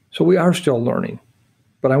 So we are still learning.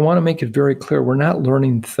 But I want to make it very clear, we're not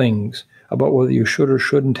learning things about whether you should or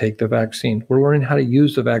shouldn't take the vaccine. We're learning how to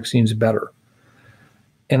use the vaccines better.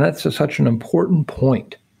 And that's such an important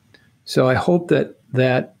point. So I hope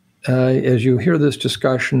that as you hear this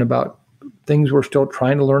discussion about things we're still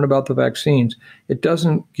trying to learn about the vaccines, it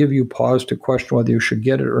doesn't give you pause to question whether you should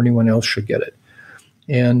get it or anyone else should get it.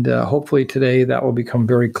 And hopefully today that will become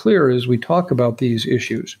very clear as we talk about these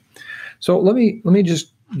issues. So let me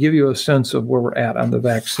just give you a sense of where we're at on the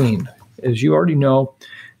vaccine. As you already know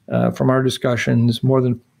from our discussions, more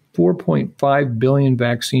than 4.5 billion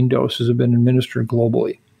vaccine doses have been administered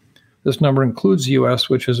globally. This number includes the U.S.,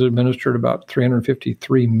 which has administered about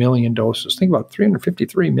 353 million doses. Think about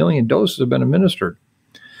 353 million doses have been administered.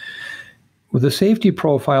 Well, the safety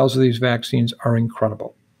profiles of these vaccines are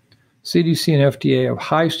incredible. CDC and FDA have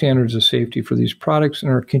high standards of safety for these products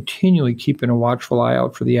and are continually keeping a watchful eye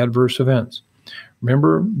out for the adverse events.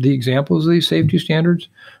 Remember the examples of these safety standards?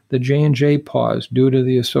 The J&J pause due to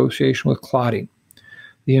the association with clotting,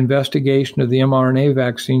 the investigation of the mRNA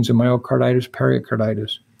vaccines and myocarditis,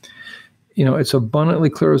 pericarditis. It's abundantly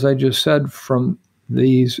clear, as I just said, from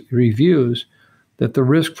these reviews, that the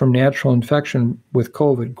risk from natural infection with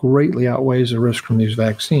COVID greatly outweighs the risk from these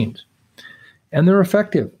vaccines. And they're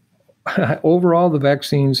effective. Overall, the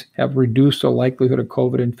vaccines have reduced the likelihood of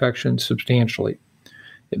COVID infection substantially.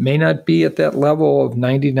 It may not be at that level of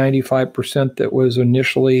 90-95% that was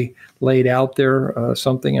initially laid out there,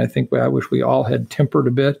 something I wish we all had tempered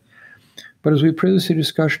a bit. But as we previously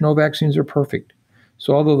discussed, no vaccines are perfect.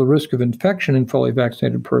 So although the risk of infection in fully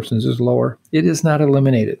vaccinated persons is lower, it is not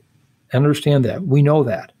eliminated. Understand that. We know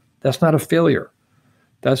that. That's not a failure.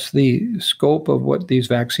 That's the scope of what these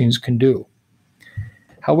vaccines can do.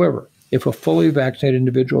 However, if a fully vaccinated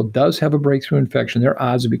individual does have a breakthrough infection, their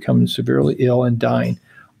odds of becoming severely ill and dying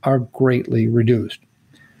are greatly reduced.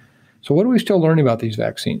 So what are we still learning about these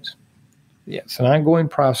vaccines? Yeah, it's an ongoing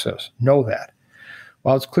process. Know that.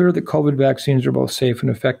 While it's clear that COVID vaccines are both safe and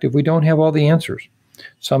effective, we don't have all the answers.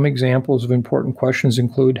 Some examples of important questions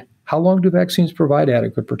include, how long do vaccines provide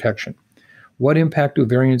adequate protection? What impact do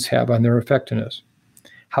variants have on their effectiveness?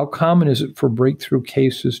 How common is it for breakthrough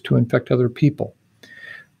cases to infect other people?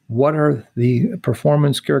 What are the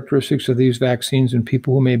performance characteristics of these vaccines in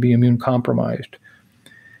people who may be immune compromised?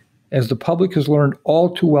 As the public has learned all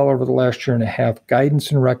too well over the last year and a half, guidance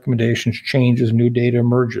and recommendations change as new data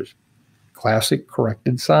emerges. Classic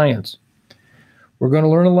corrected science. We're going to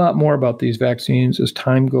learn a lot more about these vaccines as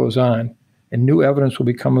time goes on, and new evidence will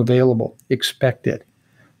become available. Expect it.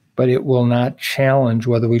 But it will not challenge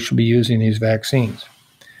whether we should be using these vaccines.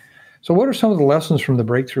 So what are some of the lessons from the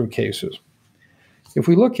breakthrough cases? If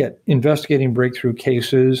we look at investigating breakthrough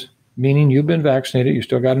cases, meaning you've been vaccinated, you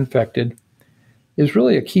still got infected, is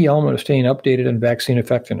really a key element of staying updated on vaccine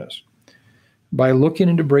effectiveness. By looking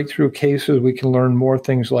into breakthrough cases, we can learn more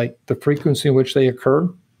things like the frequency in which they occur.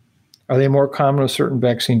 Are they more common with certain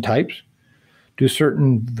vaccine types? Do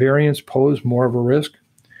certain variants pose more of a risk?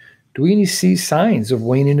 Do we see signs of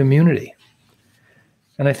waning immunity?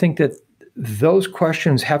 And I think that those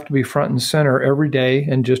questions have to be front and center every day,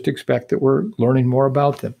 and just expect that we're learning more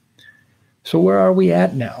about them. So where are we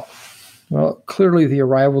at now? Well, clearly the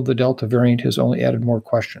arrival of the Delta variant has only added more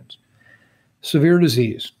questions. Severe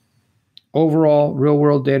disease. Overall,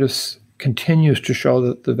 real-world data continues to show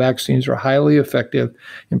that the vaccines are highly effective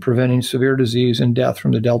in preventing severe disease and death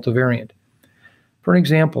from the Delta variant. For an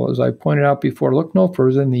example, as I pointed out before, look no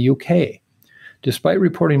further than the UK. Despite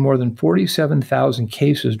reporting more than 47,000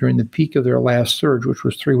 cases during the peak of their last surge, which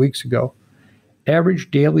was 3 weeks ago, average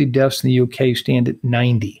daily deaths in the UK stand at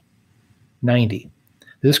 90. 90.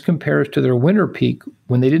 This compares to their winter peak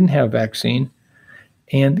when they didn't have vaccine,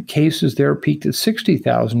 and cases there peaked at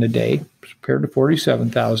 60,000 a day compared to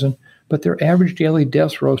 47,000, but their average daily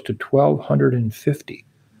deaths rose to 1,250.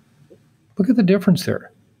 Look at the difference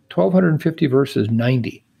there, 1,250 versus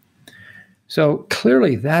 90. So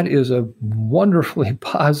clearly that is a wonderfully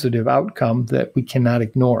positive outcome that we cannot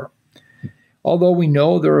ignore. Although we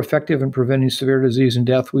know they're effective in preventing severe disease and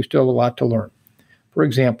death, we still have a lot to learn. For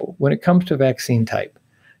example, when it comes to vaccine type,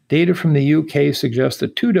 data from the UK suggests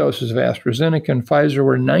that 2 doses of AstraZeneca and Pfizer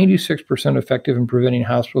were 96% effective in preventing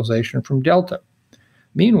hospitalization from Delta.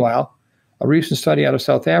 Meanwhile, a recent study out of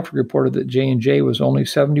South Africa reported that J&J was only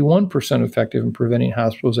 71% effective in preventing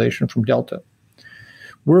hospitalization from Delta.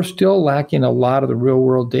 We're still lacking a lot of the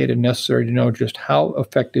real-world data necessary to know just how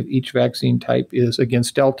effective each vaccine type is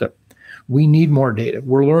against Delta. We need more data.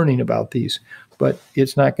 We're learning about these, but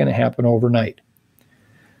it's not going to happen overnight.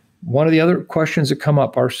 One of the other questions that come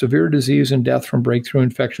up are severe disease and death from breakthrough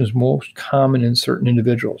infections most common in certain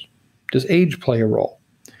individuals. Does age play a role?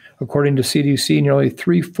 According to CDC, nearly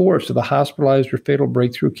 3/4 of the hospitalized or fatal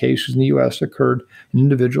breakthrough cases in the U.S. occurred in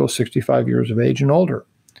individuals 65 years of age and older.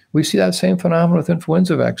 We see that same phenomenon with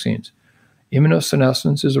influenza vaccines.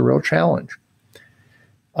 Immunosenescence is a real challenge.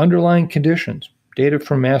 Underlying conditions. Data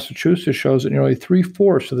from Massachusetts shows that nearly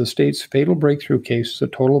 3/4 of the state's fatal breakthrough cases, a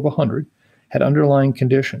total of 100, had underlying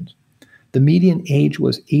conditions. The median age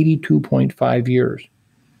was 82.5 years.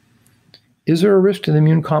 Is there a risk to the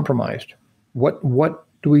immune compromised? What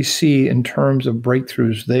do we see in terms of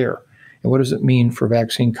breakthroughs there? And what does it mean for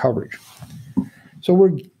vaccine coverage? So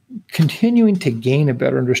we're continuing to gain a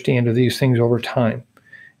better understanding of these things over time.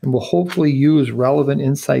 And we'll hopefully use relevant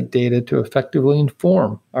insight data to effectively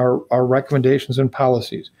inform our recommendations and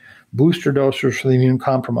policies. Booster doses for the immune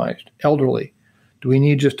compromised, elderly. Do we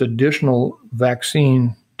need just additional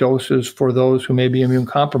vaccine doses for those who may be immune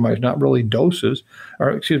compromised? Not really doses,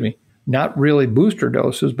 not really booster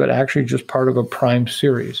doses, but actually just part of a prime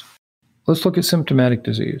series. Let's look at symptomatic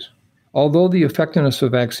disease. Although the effectiveness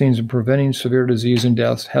of vaccines in preventing severe disease and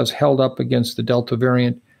deaths has held up against the Delta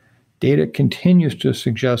variant, data continues to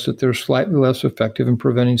suggest that they're slightly less effective in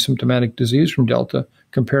preventing symptomatic disease from Delta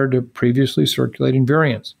compared to previously circulating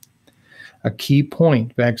variants. A key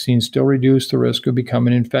point, vaccines still reduce the risk of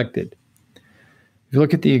becoming infected. If you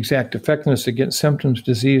look at the exact effectiveness against symptoms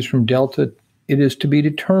disease from Delta, it is to be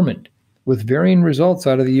determined, with varying results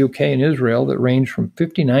out of the UK and Israel that range from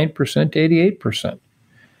 59% to 88%.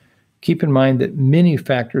 Keep in mind that many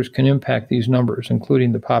factors can impact these numbers,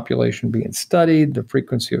 including the population being studied, the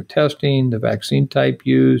frequency of testing, the vaccine type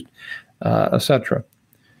used, etc.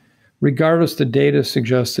 Regardless, the data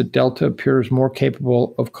suggests that Delta appears more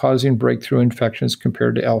capable of causing breakthrough infections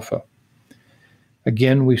compared to Alpha.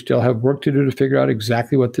 Again, we still have work to do to figure out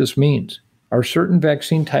exactly what this means. Are certain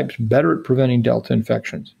vaccine types better at preventing Delta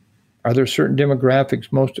infections? Are there certain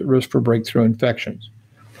demographics most at risk for breakthrough infections?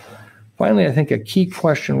 Finally, I think a key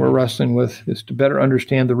question we're wrestling with is to better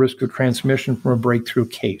understand the risk of transmission from a breakthrough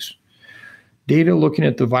case. Data looking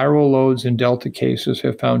at the viral loads in Delta cases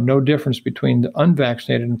have found no difference between the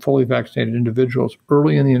unvaccinated and fully vaccinated individuals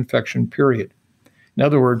early in the infection period. In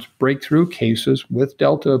other words, breakthrough cases with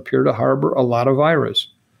Delta appear to harbor a lot of virus.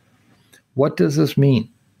 What does this mean?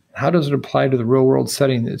 How does it apply to the real-world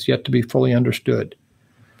setting that's yet to be fully understood?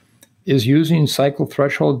 Is using cycle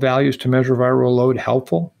threshold values to measure viral load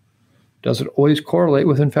helpful? Does it always correlate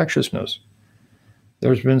with infectiousness?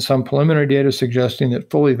 There's been some preliminary data suggesting that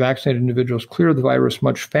fully vaccinated individuals clear the virus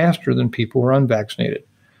much faster than people who are unvaccinated.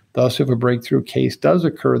 Thus, if a breakthrough case does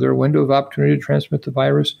occur, their window of opportunity to transmit the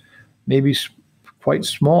virus may be quite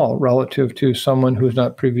small relative to someone who has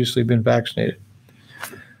not previously been vaccinated.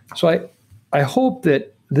 So I hope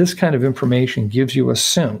that this kind of information gives you a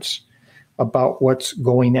sense about what's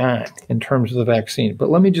going on in terms of the vaccine. But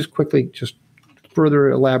let me just quickly further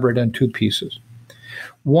elaborate on two pieces.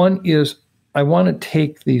 One is I want to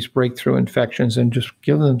take these breakthrough infections and just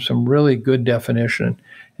give them some really good definition.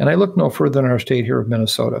 And I look no further than our state here of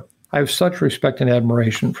Minnesota. I have such respect and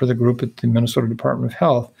admiration for the group at the Minnesota Department of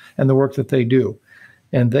Health and the work that they do.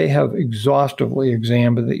 And they have exhaustively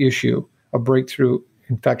examined the issue of breakthrough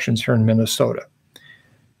infections here in Minnesota.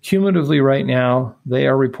 Cumulatively right now, they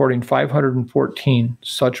are reporting 514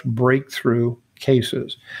 such breakthrough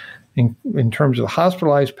cases. In terms of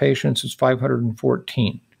hospitalized patients, it's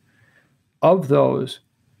 514. Of those,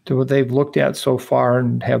 to what they've looked at so far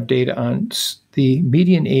and have data on, the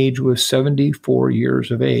median age was 74 years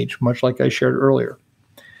of age, much like I shared earlier.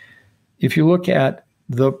 If you look at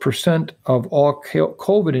the percent of all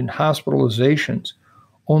COVID in hospitalizations,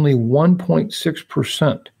 only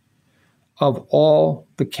 1.6% of all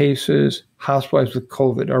the cases hospitalized with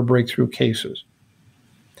COVID are breakthrough cases.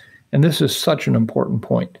 And this is such an important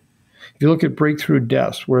point. If you look at breakthrough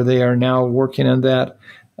deaths, where they are now working on that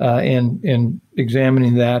and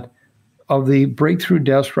examining that, of the breakthrough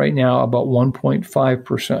deaths right now, about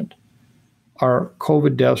 1.5% are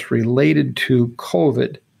COVID deaths related to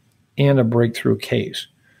COVID and a breakthrough case.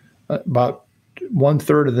 About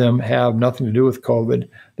 1/3 of them have nothing to do with COVID.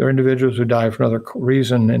 They're individuals who die for another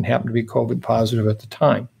reason and happen to be COVID positive at the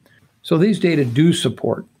time. So these data do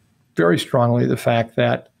support very strongly the fact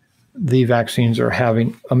that the vaccines are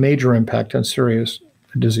having a major impact on serious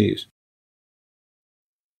disease.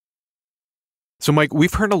 So, Mike,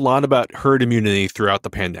 we've heard a lot about herd immunity throughout the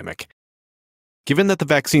pandemic. Given that the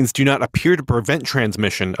vaccines do not appear to prevent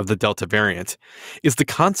transmission of the Delta variant, is the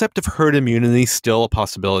concept of herd immunity still a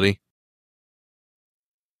possibility?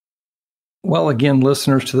 Well, again,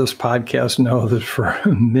 listeners to this podcast know that for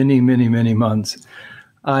many, many, many months,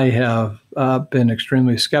 I have been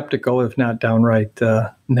extremely skeptical, if not downright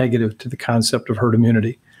negative, to the concept of herd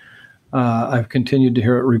immunity. I've continued to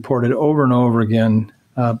hear it reported over and over again,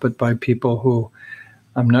 but by people who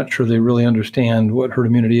I'm not sure they really understand what herd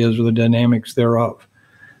immunity is or the dynamics thereof.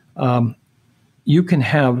 You can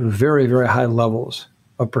have very, very high levels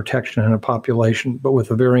of protection in a population, but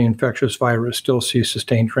with a very infectious virus still see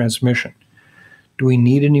sustained transmission. Do we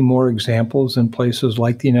need any more examples in places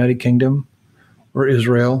like the United Kingdom or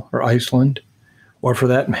Israel or Iceland, or for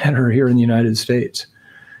that matter, here in the United States?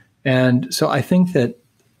 And so I think that,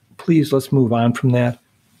 please, let's move on from that.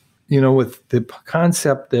 With the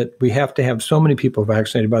concept that we have to have so many people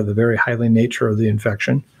vaccinated by the very highly nature of the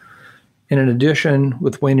infection. And in addition,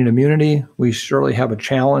 with waning immunity, we surely have a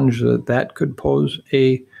challenge that could pose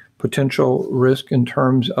a potential risk in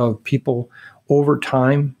terms of people over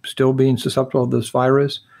time still being susceptible to this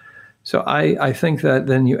virus. So I think that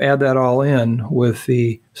then you add that all in with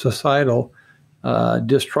the societal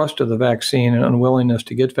distrust of the vaccine and unwillingness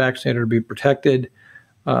to get vaccinated or be protected.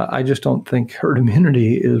 I just don't think herd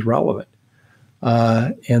immunity is relevant.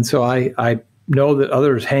 And so I know that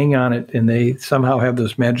others hang on it and they somehow have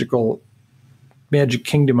this magic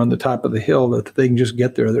kingdom on the top of the hill that they can just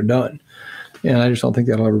get there, they're done. And I just don't think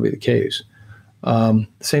that'll ever be the case.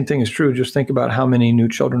 Same thing is true. Just think about how many new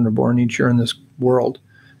children are born each year in this world,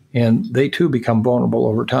 and they too become vulnerable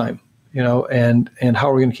over time, and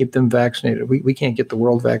how are we going to keep them vaccinated? We can't get the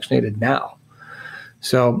world vaccinated now.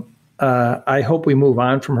 So I hope we move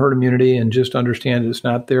on from herd immunity and just understand it's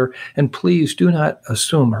not there. And please do not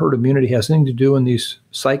assume herd immunity has anything to do in these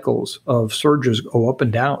cycles of surges go up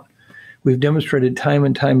and down. We've demonstrated time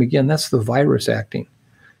and time again, that's the virus acting.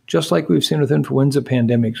 Just like we've seen with influenza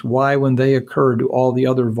pandemics, why, when they occur, do all the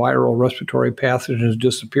other viral respiratory pathogens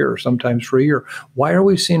disappear, sometimes for a year? Why are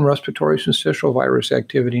we seeing respiratory syncytial virus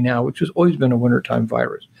activity now, which has always been a wintertime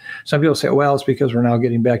virus? Some people say, well, it's because we're now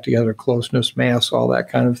getting back together, closeness, masks, all that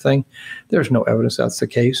kind of thing. There's no evidence that's the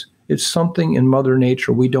case. It's something in Mother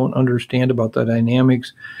Nature we don't understand about the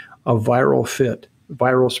dynamics of viral fit,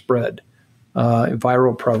 viral spread,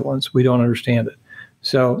 viral prevalence. We don't understand it.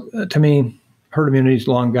 So to me, herd immunity is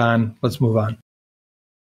long gone. Let's move on.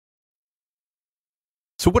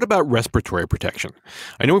 So what about respiratory protection?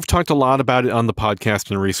 I know we've talked a lot about it on the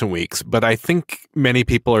podcast in recent weeks, but I think many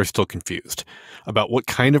people are still confused about what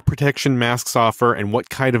kind of protection masks offer and what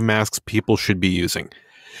kind of masks people should be using.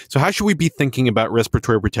 So how should we be thinking about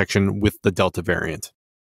respiratory protection with the Delta variant?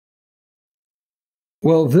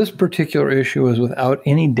 Well, this particular issue is without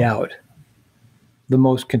any doubt the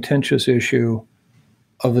most contentious issue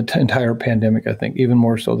of the entire pandemic, I think, even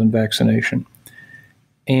more so than vaccination.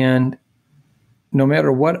 And no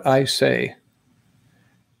matter what I say,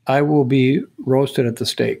 I will be roasted at the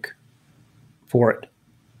stake for it.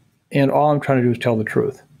 And all I'm trying to do is tell the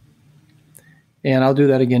truth. And I'll do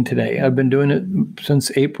that again today. I've been doing it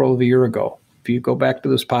since April of a year ago. If you go back to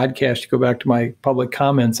this podcast, you go back to my public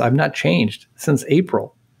comments, I've not changed since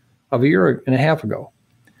April of a year and a half ago.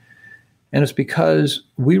 And it's because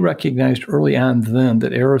we recognized early on then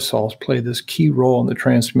that aerosols play this key role in the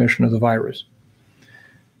transmission of the virus.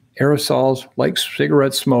 Aerosols, like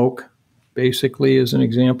cigarette smoke, basically is an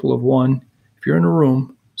example of one. If you're in a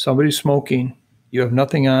room, somebody's smoking, you have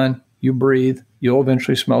nothing on, you breathe, you'll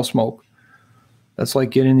eventually smell smoke. That's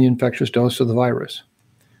like getting the infectious dose of the virus.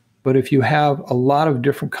 But if you have a lot of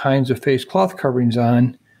different kinds of face cloth coverings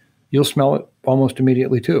on, you'll smell it almost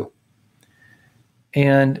immediately too.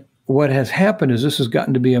 And what has happened is this has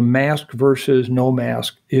gotten to be a mask versus no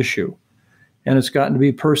mask issue. And it's gotten to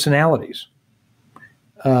be personalities,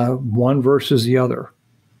 one versus the other.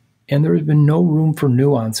 And there has been no room for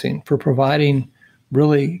nuancing, for providing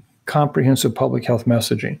really comprehensive public health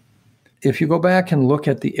messaging. If you go back and look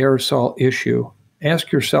at the aerosol issue, ask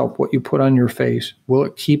yourself what you put on your face. Will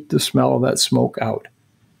it keep the smell of that smoke out?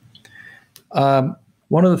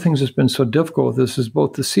 One of the things that's been so difficult with this is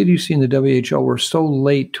both the CDC and the WHO were so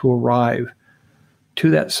late to arrive to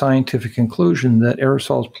that scientific conclusion that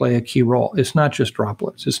aerosols play a key role. It's not just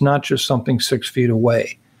droplets. It's not just something 6 feet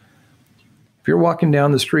away. If you're walking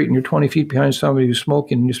down the street and you're 20 feet behind somebody who's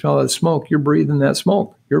smoking and you smell that smoke, you're breathing that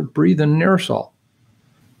smoke. You're breathing an aerosol.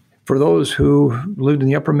 For those who lived in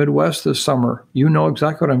the upper Midwest this summer, you know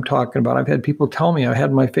exactly what I'm talking about. I've had people tell me I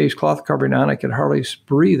had my face cloth covering on. I could hardly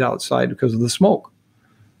breathe outside because of the smoke.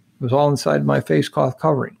 It was all inside my face cloth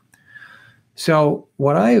covering. So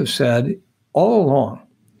what I have said all along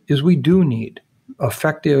is we do need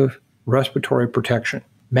effective respiratory protection,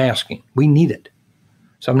 masking. We need it.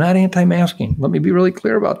 So I'm not anti-masking. Let me be really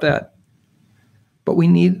clear about that. But we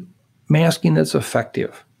need masking that's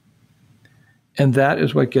effective. And that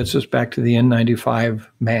is what gets us back to the N95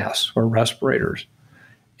 masks or respirators.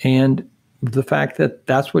 And the fact that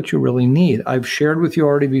that's what you really need. I've shared with you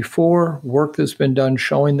already before work that's been done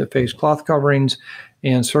showing that face cloth coverings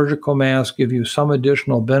and surgical masks give you some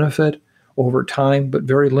additional benefit over time, but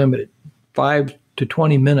very limited. 5 to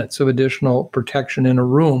 20 minutes of additional protection in a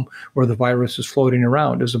room where the virus is floating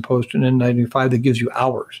around, as opposed to an N95 that gives you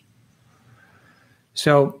hours.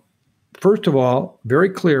 So, first of all, very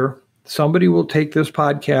clear, somebody will take this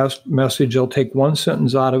podcast message, they'll take one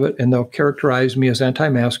sentence out of it, and they'll characterize me as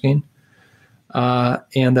anti-masking,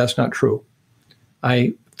 and that's not true.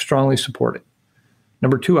 I strongly support it.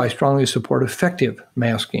 Number two, I strongly support effective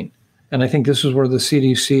masking, and I think this is where the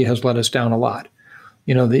CDC has let us down a lot.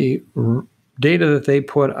 You know, the data that they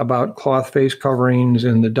put about cloth face coverings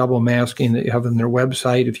and the double masking that you have on their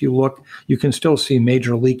website, if you look, you can still see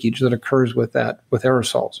major leakage that occurs with that, with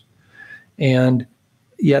aerosols. And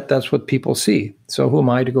yet that's what people see. So who am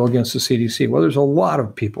I to go against the CDC? Well, there's a lot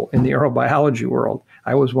of people in the aerobiology world.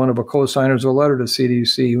 I was one of the co-signers of a letter to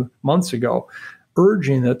CDC months ago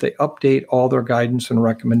urging that they update all their guidance and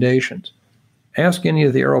recommendations. Ask any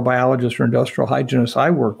of the aerobiologists or industrial hygienists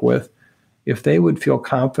I work with if they would feel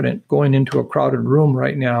confident going into a crowded room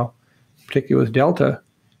right now, particularly with Delta,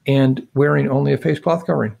 and wearing only a face cloth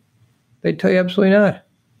covering. They'd tell you absolutely not.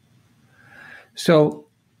 So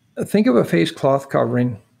think of a face cloth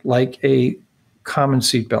covering like a common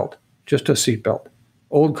seatbelt, just a seatbelt,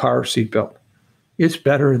 old car seatbelt. It's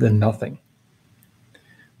better than nothing.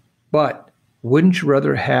 But wouldn't you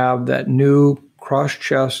rather have that new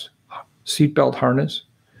cross-chest seatbelt harness?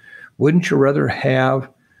 Wouldn't you rather have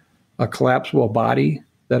a collapsible body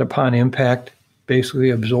that upon impact basically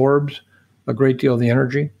absorbs a great deal of the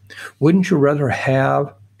energy? Wouldn't you rather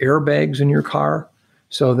have airbags in your car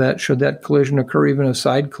so that should that collision occur, even a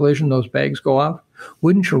side collision, those bags go off?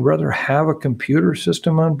 Wouldn't you rather have a computer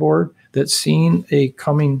system on board that's seeing a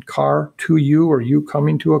coming car to you or you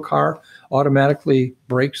coming to a car automatically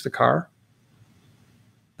brakes the car?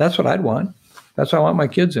 That's what I'd want. That's what I want my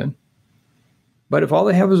kids in. But if all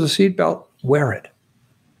they have is a seatbelt, wear it.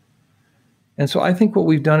 And so I think what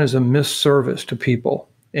we've done is a misservice to people.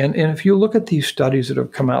 And if you look at these studies that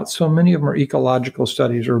have come out, so many of them are ecological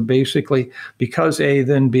studies, or basically because A,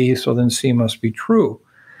 then B, so then C must be true.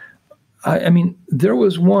 I mean, there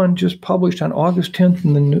was one just published on August 10th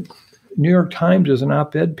in the New York Times as an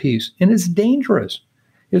op-ed piece, and it's dangerous.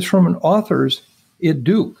 It's from an author's at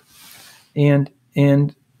Duke. And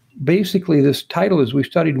basically this title is, we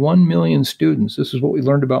studied 1 million students. This is what we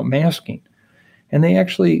learned about masking. And they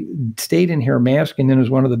actually state in here, masking then is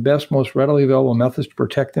one of the best, most readily available methods to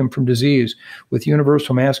protect them from disease, with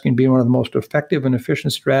universal masking being one of the most effective and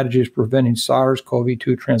efficient strategies for preventing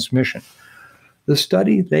SARS-CoV-2 transmission. The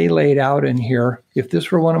study they laid out in here, if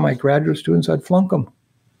this were one of my graduate students, I'd flunk them.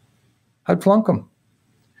 I'd flunk them.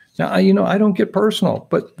 Now, I don't get personal,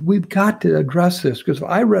 but we've got to address this, because if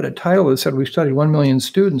I read a title that said we studied 1 million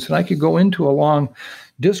students, and I could go into a long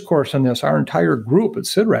discourse on this. Our entire group at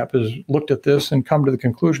CIDRAP has looked at this and come to the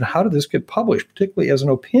conclusion, how did this get published, particularly as an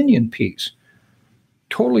opinion piece,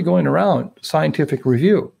 totally going around scientific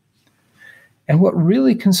review? And what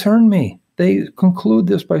really concerned me, they conclude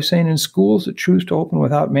this by saying in schools that choose to open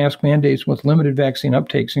without mask mandates with limited vaccine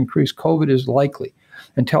uptakes, increased COVID is likely.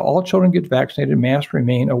 Until all children get vaccinated, masks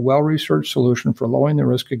remain a well-researched solution for lowering the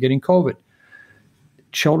risk of getting COVID.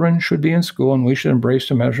 Children should be in school, and we should embrace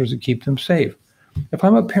the measures that keep them safe. If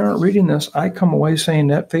I'm a parent reading this, I come away saying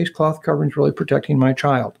that face cloth covering is really protecting my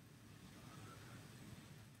child.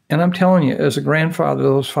 And I'm telling you, as a grandfather of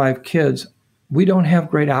those 5 kids, we don't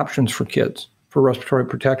have great options for kids for respiratory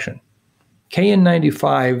protection.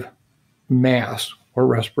 KN95 masks or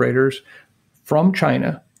respirators from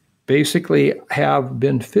China basically have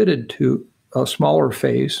been fitted to a smaller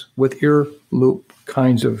face with ear loop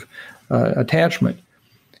kinds of attachment.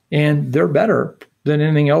 And they're better than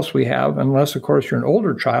anything else we have, unless, of course, you're an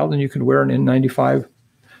older child and you can wear an N95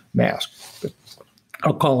 mask. But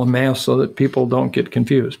I'll call them masks so that people don't get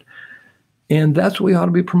confused. And that's what we ought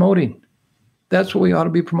to be promoting. That's what we ought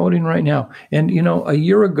to be promoting right now. And, a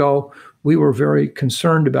year ago, we were very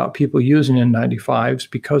concerned about people using N95s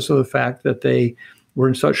because of the fact that they were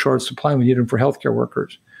in such short supply, we need them for healthcare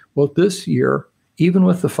workers. Well, this year, even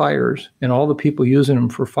with the fires and all the people using them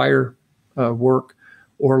for fire work,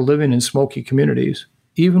 or living in smoky communities,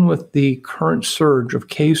 even with the current surge of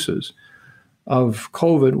cases of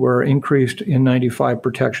COVID where increased N95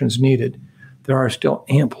 protection is needed, there are still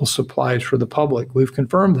ample supplies for the public. We've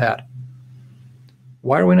confirmed that.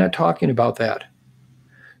 Why are we not talking about that?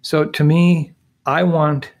 So to me, I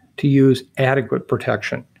want to use adequate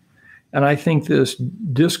protection. And I think this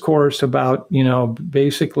discourse about,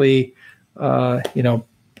 basically,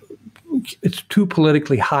 it's too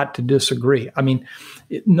politically hot to disagree. I mean,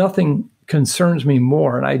 nothing concerns me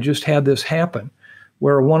more. And I just had this happen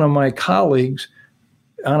where one of my colleagues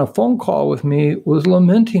on a phone call with me was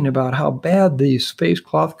lamenting about how bad these face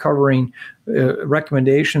cloth covering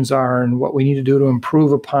recommendations are and what we need to do to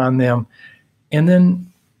improve upon them. And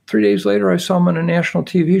then 3 days later, I saw him on a national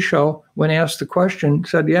TV show when asked the question,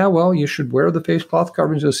 said, yeah, well, you should wear the face cloth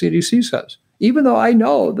coverings as the CDC says, even though I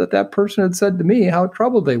know that that person had said to me how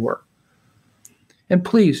troubled they were. And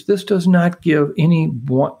please, this does not give any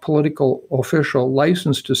political official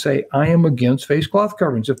license to say, I am against face cloth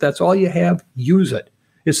coverings. If that's all you have, use it.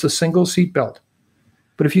 It's the single seat belt.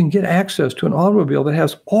 But if you can get access to an automobile that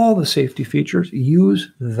has all the safety features,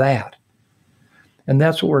 use that. And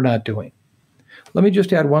that's what we're not doing. Let me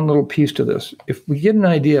just add one little piece to this. If we get an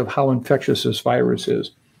idea of how infectious this virus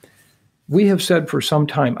is, we have said for some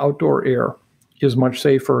time outdoor air is much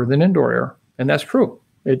safer than indoor air, and that's true.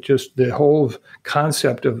 It just, the whole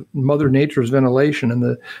concept of Mother Nature's ventilation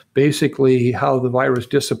and basically how the virus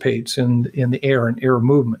dissipates in the air and air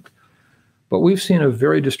movement. But we've seen a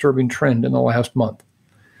very disturbing trend in the last month.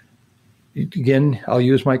 Again, I'll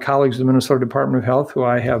use my colleagues in the Minnesota Department of Health, who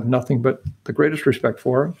I have nothing but the greatest respect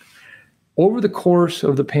for. Over the course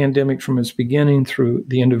of the pandemic from its beginning through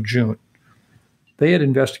the end of June, they had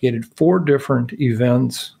investigated 4 different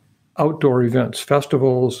events, outdoor events,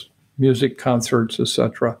 festivals, music, concerts,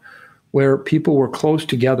 etc., where people were close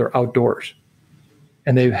together outdoors,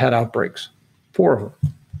 and they've had outbreaks, 4 of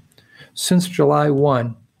them. Since July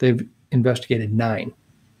 1, they've investigated 9.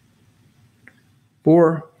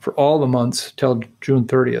 4 for all the months till June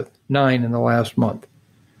 30th, 9 in the last month.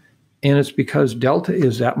 And it's because Delta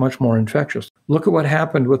is that much more infectious. Look at what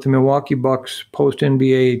happened with the Milwaukee Bucks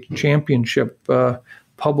post-NBA championship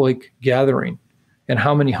public gathering and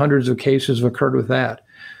how many hundreds of cases have occurred with that.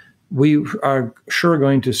 We are sure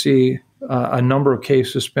going to see a number of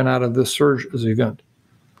cases spin out of this surge as an event.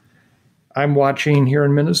 I'm watching here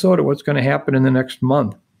in Minnesota what's going to happen in the next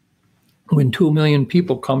month when 2 million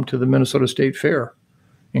people come to the Minnesota State Fair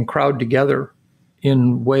and crowd together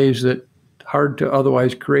in ways that hard to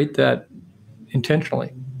otherwise create that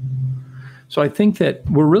intentionally. So I think that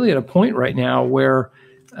we're really at a point right now where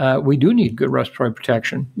we do need good respiratory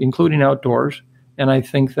protection, including outdoors. And I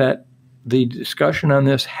think that the discussion on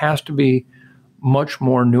this has to be much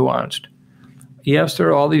more nuanced. Yes, there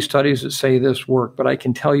are all these studies that say this work, but I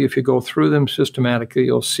can tell you if you go through them systematically,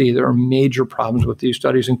 you'll see there are major problems with these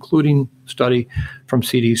studies, including study from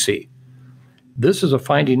CDC. This is a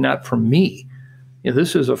finding not from me.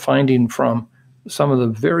 This is a finding from some of the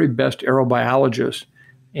very best aerobiologists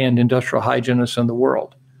and industrial hygienists in the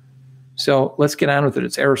world. So let's get on with it.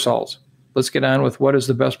 It's aerosols. Let's get on with what is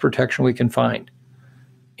the best protection we can find.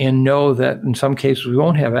 And know that in some cases we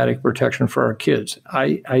won't have adequate protection for our kids.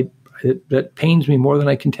 That pains me more than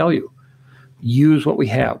I can tell you. Use what we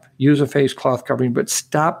have. Use a face cloth covering, but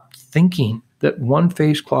stop thinking that one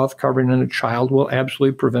face cloth covering in a child will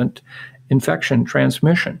absolutely prevent infection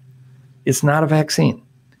transmission. It's not a vaccine.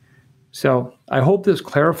 So I hope this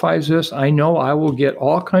clarifies this. I know I will get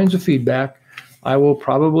all kinds of feedback. I will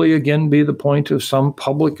probably again be the point of some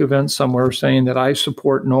public event somewhere saying that I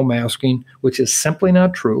support no masking, which is simply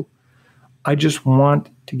not true. I just want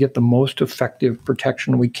to get the most effective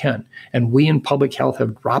protection we can. And we in public health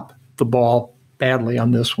have dropped the ball badly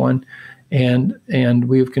on this one, and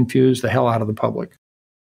we have confused the hell out of the public.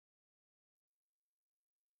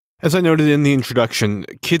 As I noted in the introduction,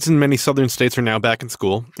 kids in many southern states are now back in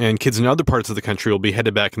school, and kids in other parts of the country will be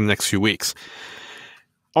headed back in the next few weeks.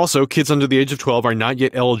 Also, kids under the age of 12 are not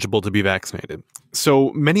yet eligible to be vaccinated.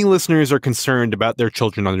 So many listeners are concerned about their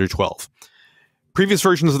children under 12. Previous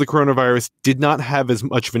versions of the coronavirus did not have as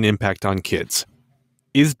much of an impact on kids.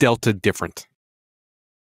 Is Delta different?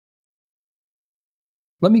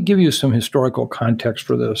 Let me give you some historical context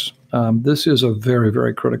for this. This is a very,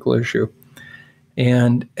 very critical issue.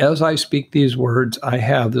 And as I speak these words, I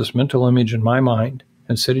have this mental image in my mind,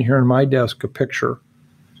 and sitting here on my desk, a picture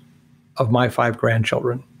of my 5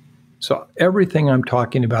 grandchildren. So everything I'm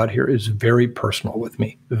talking about here is very personal with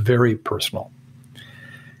me, very personal.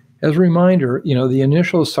 As a reminder, the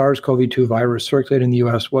initial SARS-CoV-2 virus circulated in the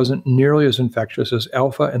U.S. wasn't nearly as infectious as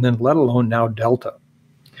Alpha, and then let alone now Delta.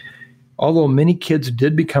 Although many kids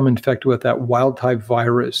did become infected with that wild-type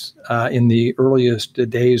virus in the earliest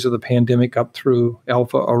days of the pandemic up through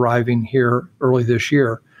Alpha arriving here early this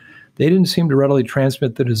year, they didn't seem to readily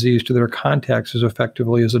transmit the disease to their contacts as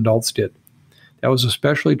effectively as adults did. That was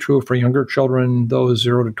especially true for younger children, those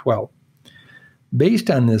 0 to 12.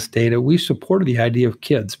 Based on this data, we supported the idea of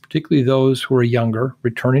kids, particularly those who are younger,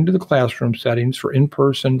 returning to the classroom settings for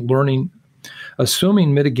in-person learning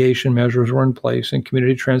assuming mitigation measures were in place and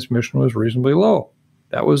community transmission was reasonably low.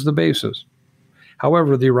 That was the basis.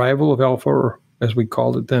 However, the arrival of Alpha, or as we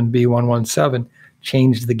called it then, B117,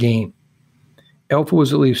 changed the game. Alpha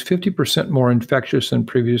was at least 50% more infectious than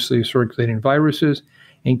previously circulating viruses,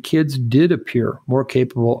 and kids did appear more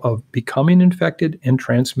capable of becoming infected and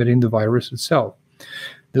transmitting the virus itself.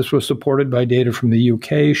 This was supported by data from the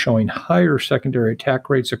UK showing higher secondary attack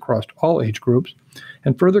rates across all age groups,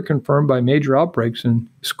 and further confirmed by major outbreaks in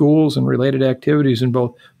schools and related activities in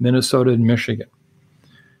both Minnesota and Michigan.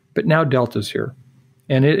 But now Delta's here,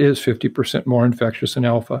 and it is 50% more infectious than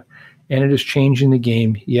Alpha, and it is changing the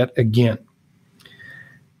game yet again.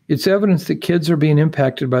 It's evidence that kids are being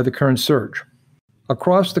impacted by the current surge.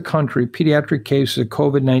 Across the country, pediatric cases of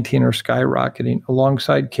COVID-19 are skyrocketing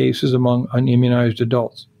alongside cases among unimmunized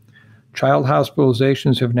adults. Child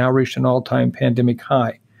hospitalizations have now reached an all-time pandemic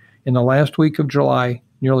high. In the last week of July,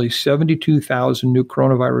 nearly 72,000 new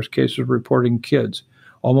coronavirus cases were reported in kids,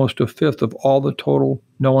 almost a fifth of all the total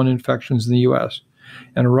known infections in the U.S.,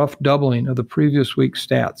 and a rough doubling of the previous week's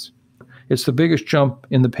stats. It's the biggest jump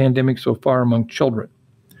in the pandemic so far among children.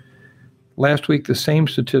 Last week, the same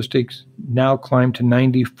statistics now climb to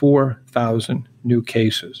 94,000 new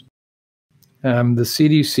cases. The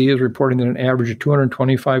CDC is reporting that an average of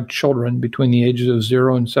 225 children between the ages of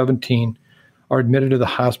 0 and 17 are admitted to the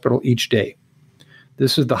hospital each day.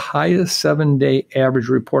 This is the highest 7-day average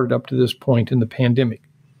reported up to this point in the pandemic.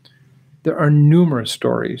 There are numerous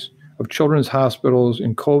stories of children's hospitals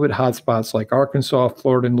in COVID hotspots like Arkansas,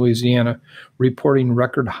 Florida, and Louisiana reporting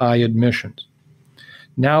record high admissions.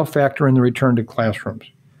 Now factor in the return to classrooms.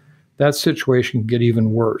 That situation can get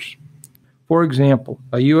even worse. For example,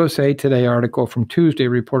 a USA Today article from Tuesday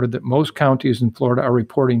reported that most counties in Florida are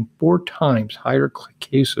reporting 4 times higher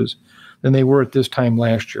cases than they were at this time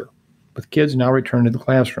last year, with kids now returning to the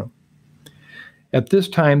classroom. At this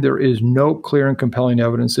time, there is no clear and compelling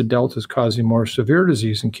evidence that Delta is causing more severe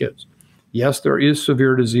disease in kids. Yes, there is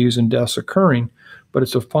severe disease and deaths occurring, but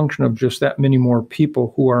it's a function of just that many more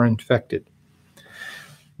people who are infected.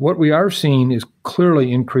 What we are seeing is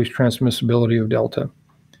clearly increased transmissibility of Delta.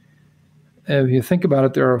 If you think about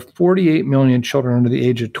it, there are 48 million children under the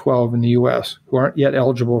age of 12 in the U.S. who aren't yet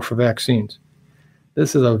eligible for vaccines.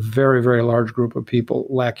 This is a very, very large group of people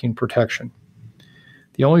lacking protection.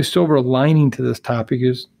 The only silver lining to this topic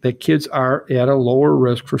is that kids are at a lower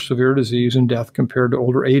risk for severe disease and death compared to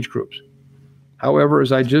older age groups. However,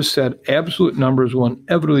 as I just said, absolute numbers will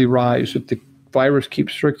inevitably rise if the virus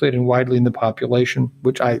keeps circulating widely in the population,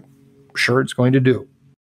 which I'm sure it's going to do.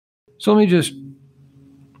 So let me just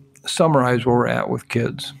summarize where we're at with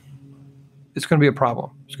kids. It's going to be a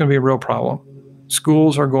problem. It's going to be a real problem.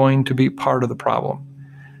 Schools are going to be part of the problem.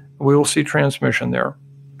 We will see transmission there.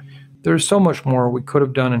 There's so much more we could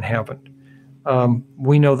have done and haven't.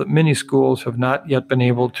 We know that many schools have not yet been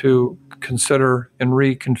able to consider and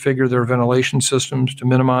reconfigure their ventilation systems to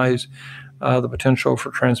minimize the potential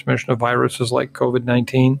for transmission of viruses like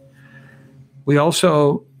COVID-19. We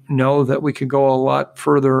also know that we could go a lot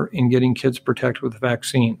further in getting kids protected with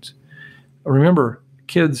vaccines. Remember,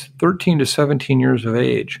 kids 13 to 17 years of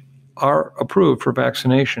age are approved for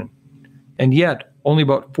vaccination, and yet only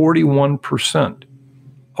about 41%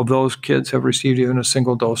 of those kids have received even a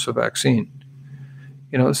single dose of vaccine.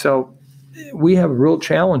 So we have real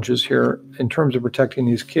challenges here in terms of protecting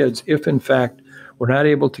these kids if, in fact, we're not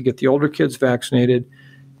able to get the older kids vaccinated,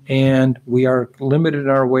 and we are limited in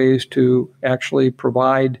our ways to actually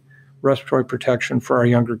provide respiratory protection for our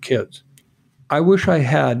younger kids. I wish I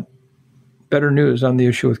had better news on the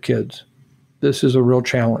issue with kids. This is a real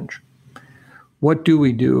challenge. What do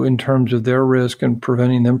we do in terms of their risk and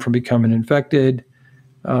preventing them from becoming infected?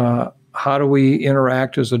 How do we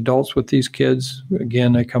interact as adults with these kids?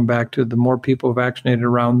 Again, I come back to the more people vaccinated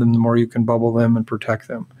around them, the more you can bubble them and protect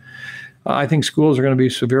them. I think schools are going to be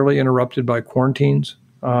severely interrupted by quarantines.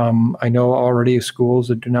 I know already schools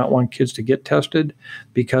that do not want kids to get tested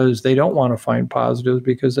because they don't want to find positives,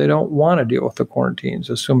 because they don't want to deal with the quarantines,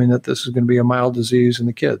 assuming that this is going to be a mild disease in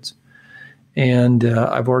the kids. And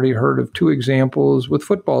I've already heard of 2 examples with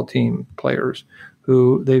football team players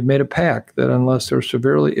who they've made a pact that unless they're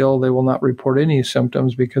severely ill, they will not report any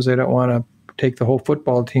symptoms because they don't want to take the whole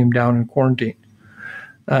football team down in quarantine.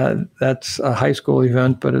 That's a high school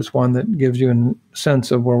event, but it's one that gives you a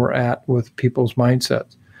sense of where we're at with people's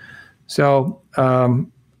mindsets. So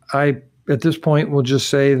at this point, will just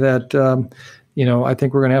say that, I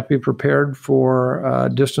think we're going to have to be prepared for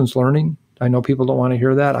distance learning. I know people don't want to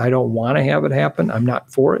hear that. I don't want to have it happen. I'm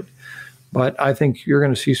not for it. But I think you're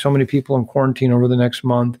going to see so many people in quarantine over the next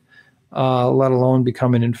month, let alone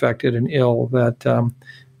becoming infected and ill, that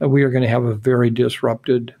we are going to have a very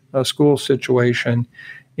disrupted school situation.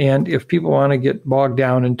 And if people want to get bogged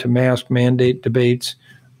down into mask mandate debates,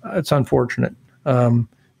 it's unfortunate.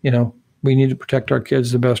 We need to protect our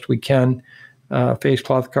kids the best we can. Face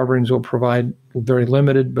cloth coverings will provide very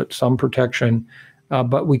limited, but some protection.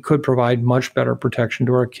 But we could provide much better protection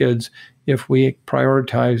to our kids if we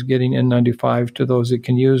prioritize getting N95s to those that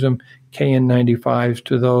can use them, KN95s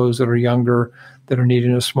to those that are younger, that are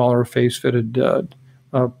needing a smaller face-fitted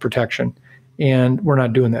protection. And we're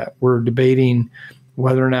not doing that. We're debating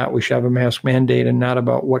whether or not we should have a mask mandate and not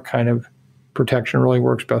about what kind of protection really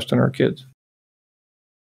works best on our kids.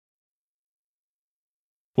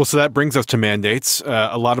 Well, so that brings us to mandates.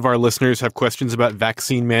 A lot of our listeners have questions about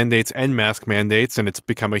vaccine mandates and mask mandates, and it's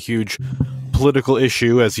become a huge political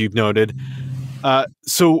issue, as you've noted.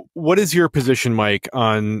 So what is your position, Mike,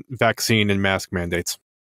 on vaccine and mask mandates?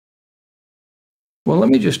 Well, let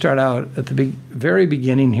me just start out at the very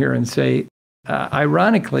beginning here and say,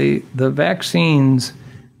 ironically, the vaccines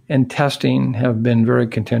and testing have been very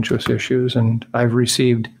contentious issues, and I've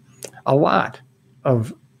received a lot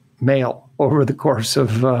of mail over the course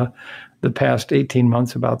of the past 18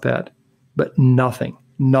 months about that, but nothing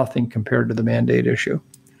compared to the mandate issue.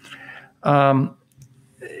 And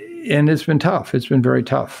it's been tough. It's been very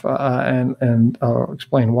tough, and I'll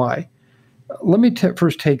explain why. Let me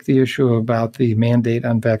first take the issue about the mandate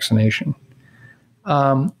on vaccination.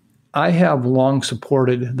 I have long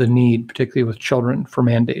supported the need, particularly with children, for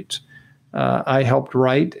mandates. I helped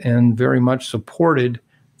write and very much supported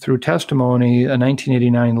through testimony a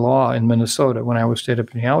 1989 law in Minnesota when I was state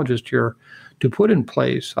epidemiologist here to put in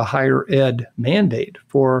place a higher ed mandate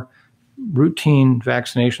for routine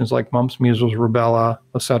vaccinations like mumps, measles, rubella,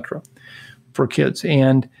 etc. for kids.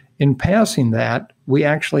 And in passing that, we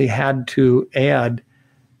actually had to add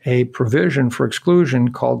a provision for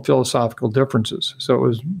exclusion called philosophical differences. So it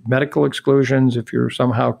was medical exclusions if you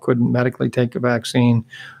somehow couldn't medically take a vaccine,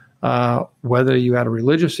 whether you had a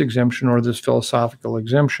religious exemption or this philosophical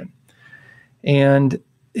exemption. And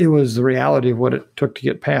it was the reality of what it took to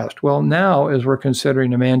get passed. Well, now, as we're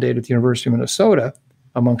considering a mandate at the University of Minnesota,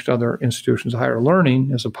 amongst other institutions of higher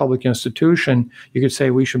learning, as a public institution, you could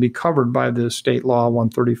say we should be covered by the state law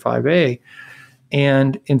 135A.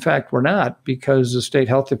 And in fact, we're not, because the state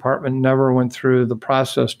health department never went through the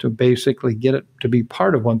process to basically get it to be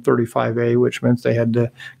part of 135A, which meant they had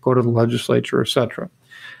to go to the legislature, et cetera.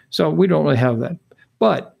 So we don't really have that.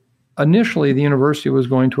 But initially, the university was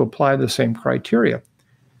going to apply the same criteria.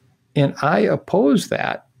 And I opposed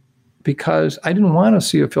that because I didn't want to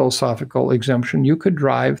see a philosophical exemption. You could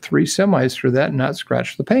drive 3 semis through that and not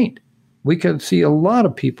scratch the paint. We could see a lot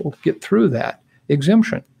of people get through that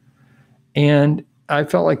exemption. And I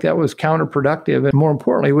felt like that was counterproductive. And more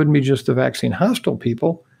importantly, it wouldn't be just the vaccine hostile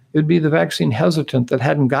people. It would be the vaccine hesitant that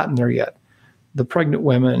hadn't gotten there yet. The pregnant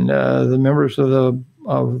women, the members of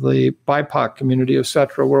the BIPOC community, et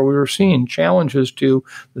cetera, where we were seeing challenges to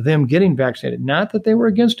them getting vaccinated. Not that they were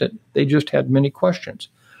against it. They just had many questions.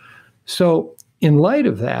 So in light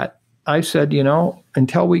of that, I said,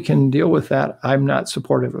 until we can deal with that, I'm not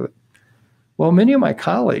supportive of it. Well, many of my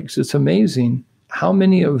colleagues, it's amazing how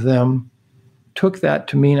many of them took that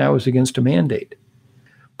to mean I was against a mandate.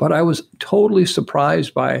 But I was totally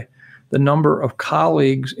surprised by the number of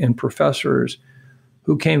colleagues and professors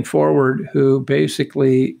who came forward who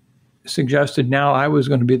basically suggested now I was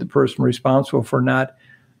going to be the person responsible for not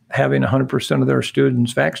having 100% of their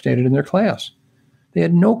students vaccinated in their class. They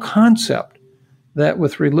had no concept that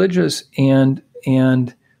with religious and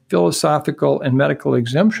philosophical and medical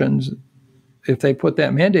exemptions, if they put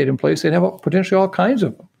that mandate in place, they'd have potentially all kinds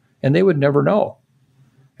of them, and they would never know.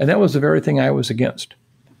 And that was the very thing I was against.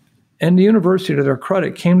 And the university, to their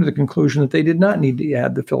credit, came to the conclusion that they did not need to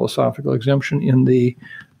add the philosophical exemption in the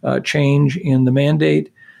change in the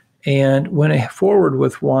mandate, and went forward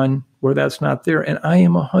with one where that's not there. And I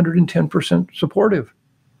am 110% supportive.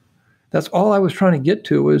 That's all I was trying to get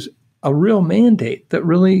to, was a real mandate that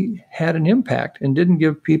really had an impact and didn't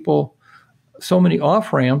give people so many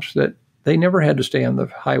off-ramps that they never had to stay on the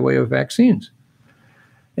highway of vaccines.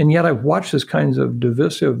 And yet I've watched this kinds of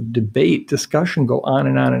divisive debate, discussion go on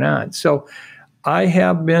and on and on. So I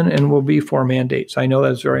have been and will be for mandates. I know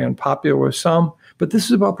that's very unpopular with some, but this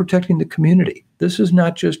is about protecting the community. This is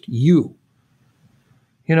not just you.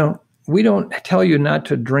 We don't tell you not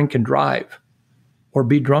to drink and drive or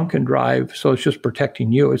be drunk and drive, so it's just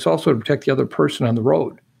protecting you. It's also to protect the other person on the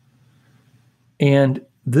road. And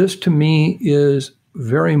this, to me, is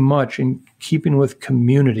very much in keeping with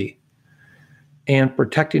community and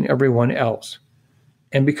protecting everyone else.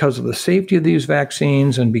 And because of the safety of these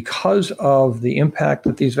vaccines and because of the impact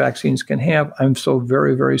that these vaccines can have, I'm so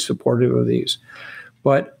very, very supportive of these.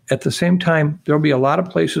 But at the same time, there'll be a lot of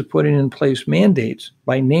places putting in place mandates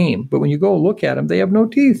by name. But when you go look at them, they have no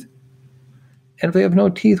teeth. And if they have no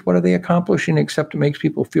teeth, what are they accomplishing except it makes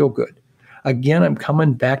people feel good? Again, I'm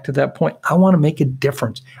coming back to that point. I want to make a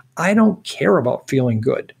difference. I don't care about feeling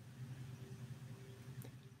good.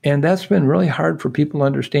 And that's been really hard for people to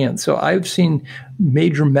understand. So I've seen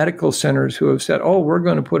major medical centers who have said, oh, we're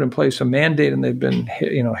going to put in place a mandate, and they've been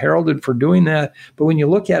heralded for doing that. But when you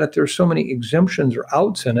look at it, there's so many exemptions or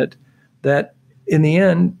outs in it that in the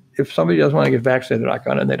end, if somebody doesn't want to get vaccinated, they're not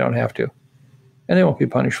going to, and they don't have to. And they won't be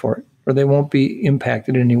punished for it, or they won't be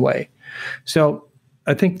impacted in any way. So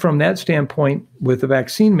I think from that standpoint, with the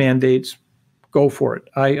vaccine mandates, go for it.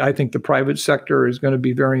 I think the private sector is going to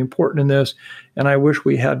be very important in this, and I wish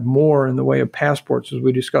we had more in the way of passports, as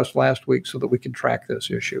we discussed last week, so that we could track this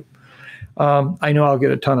issue. I know I'll get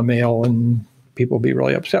a ton of mail, and people will be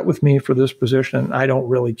really upset with me for this position, and I don't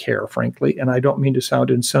really care, frankly, and I don't mean to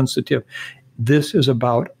sound insensitive. This is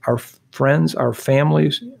about our friends, our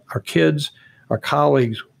families, our kids, our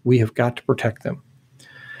colleagues. We have got to protect them.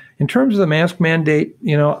 In terms of the mask mandate,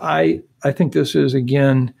 I think this is,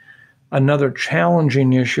 again, another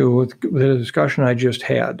challenging issue with the discussion I just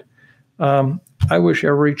had. I wish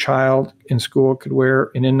every child in school could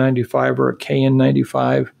wear an N95 or a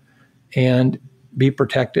KN95 and be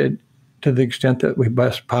protected to the extent that we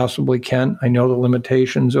best possibly can. I know the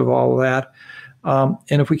limitations of all of that.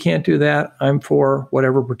 And if we can't do that, I'm for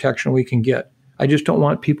whatever protection we can get. I just don't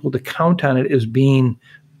want people to count on it as being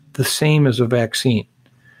the same as a vaccine.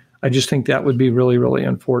 I just think that would be really, really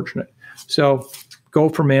unfortunate. So go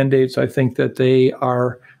for mandates. I think that they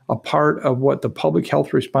are a part of what the public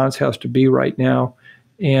health response has to be right now.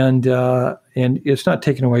 And it's not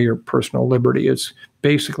taking away your personal liberty. It's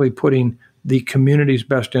basically putting the community's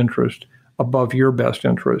best interest above your best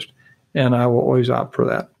interest. And I will always opt for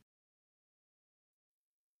that.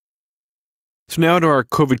 So now to our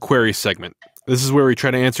COVID query segment. This is where we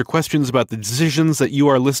try to answer questions about the decisions that you,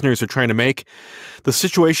 our listeners, are trying to make, the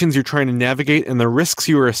situations you're trying to navigate, and the risks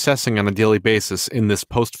you are assessing on a daily basis in this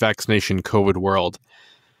post-vaccination COVID world.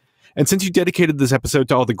 And since you dedicated this episode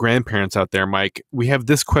to all the grandparents out there, Mike, we have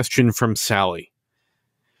this question from Sally.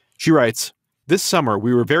 She writes, "This summer,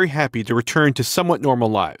 we were very happy to return to somewhat normal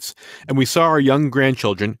lives, and we saw our young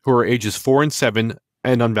grandchildren, who are ages 4 and 7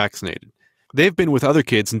 and unvaccinated. They've been with other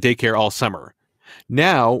kids in daycare all summer.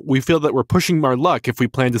 Now, we feel that we're pushing our luck if we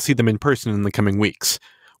plan to see them in person in the coming weeks.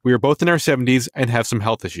 We are both in our 70s and have some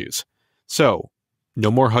health issues. So,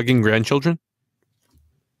 no more hugging grandchildren?"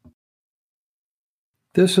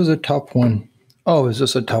 This is a tough one. Oh, is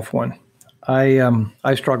this a tough one?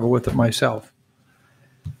 I struggle with it myself.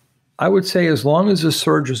 I would say as long as this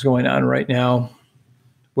surge is going on right now,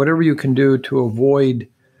 whatever you can do to avoid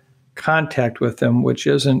contact with them, which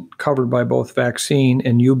isn't covered by both vaccine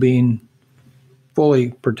and you being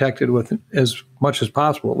fully protected with as much as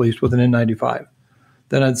possible, at least with an N95,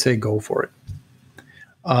 then I'd say go for it.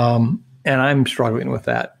 And I'm struggling with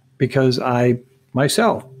that because I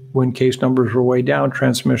myself, when case numbers were way down,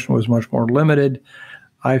 transmission was much more limited.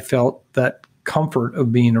 I felt that comfort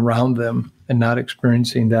of being around them and not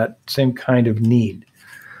experiencing that same kind of need.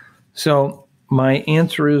 So my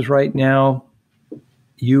answer is right now,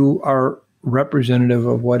 you are representative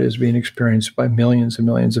of what is being experienced by millions and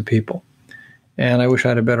millions of people. And I wish I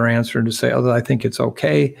had a better answer to say, although I think it's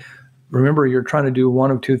okay. Remember, you're trying to do one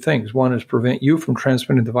of two things. One is prevent you from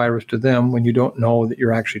transmitting the virus to them when you don't know that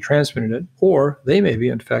you're actually transmitting it, or they may be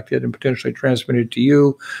infected and potentially transmit it to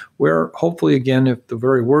you, where hopefully, again, if the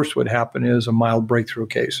very worst would happen is a mild breakthrough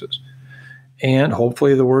cases. And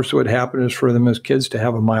hopefully the worst that would happen is for them as kids to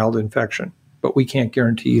have a mild infection. But we can't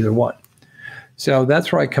guarantee either one. So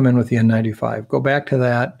that's where I come in with the N95. Go back to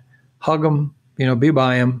that, hug them, be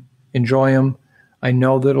by them, enjoy them. I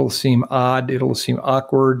know that it'll seem odd, it'll seem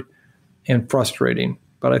awkward and frustrating,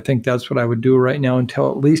 but I think that's what I would do right now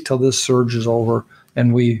until at least till this surge is over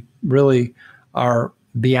and we really are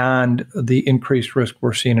beyond the increased risk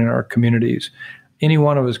we're seeing in our communities. Any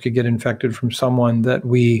one of us could get infected from someone that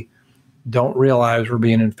we don't realize we're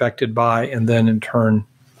being infected by and then in turn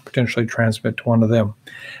potentially transmit to one of them.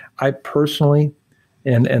 I personally,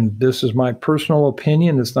 and this is my personal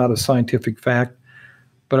opinion, it's not a scientific fact,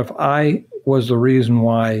 but if I was the reason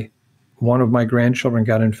why one of my grandchildren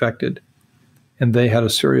got infected and they had a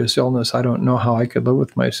serious illness, I don't know how I could live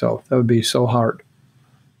with myself. That would be so hard,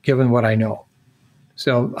 given what I know.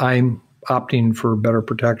 So I'm opting for better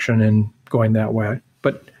protection and going that way.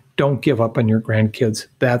 But don't give up on your grandkids.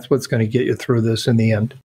 That's what's going to get you through this in the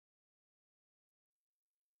end.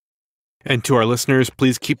 And to our listeners,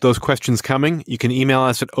 please keep those questions coming. You can email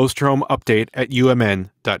us at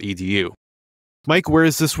osterholmupdate@umn.edu. Mike, where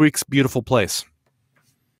is this week's beautiful place?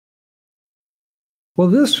 Well,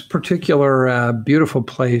 this particular beautiful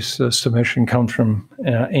place submission comes from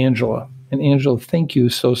Angela. And Angela, thank you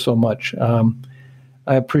so much. I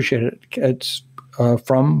appreciate it. It's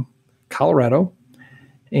from Colorado.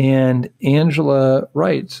 And Angela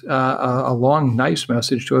writes a long, nice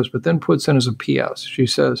message to us, but then puts in as a PS. She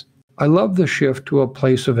says, I love the shift to a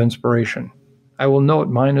place of inspiration. I will note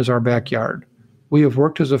mine is our backyard. We have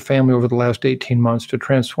worked as a family over the last 18 months to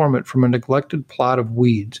transform it from a neglected plot of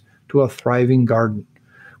weeds to a thriving garden.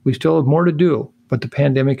 We still have more to do, but the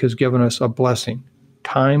pandemic has given us a blessing,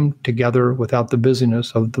 time together without the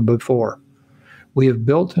busyness of the before. We have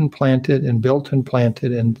built and planted and built and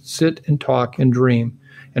planted and sit and talk and dream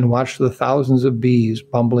and watch the thousands of bees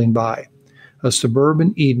bumbling by, a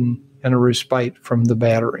suburban Eden and a respite from the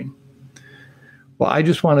battering. Well, I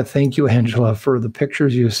just want to thank you, Angela, for the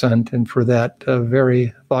pictures you sent and for that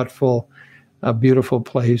very thoughtful, beautiful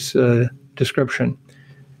place description.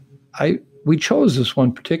 We chose this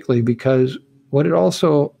one particularly because what it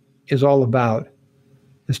also is all about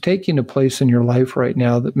is taking a place in your life right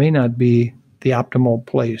now that may not be the optimal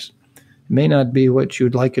place. It may not be what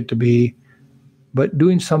you'd like it to be, but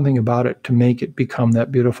doing something about it to make it become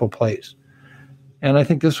that beautiful place. And I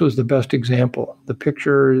think this was the best example. The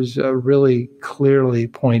pictures really clearly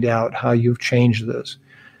point out how you've changed this.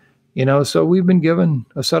 So we've been given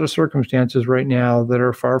a set of circumstances right now that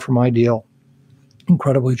are far from ideal,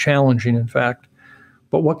 incredibly challenging, in fact.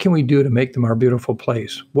 But what can we do to make them our beautiful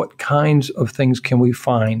place? What kinds of things can we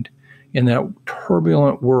find in that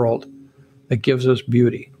turbulent world that gives us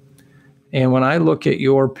beauty? And when I look at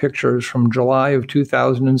your pictures from July of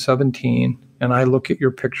 2017, and I look at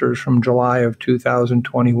your pictures from July of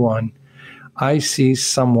 2021, I see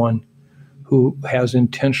someone who has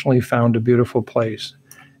intentionally found a beautiful place.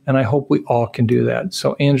 And I hope we all can do that.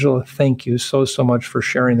 So, Angela, thank you so much for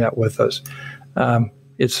sharing that with us.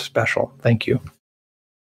 It's special. Thank you.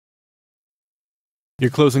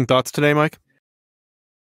 Your closing thoughts today, Mike?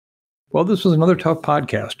 Well, this was another tough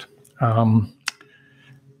podcast.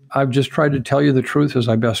 I've just tried to tell you the truth as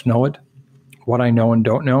I best know it, what I know and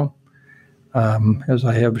don't know. As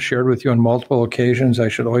I have shared with you on multiple occasions, I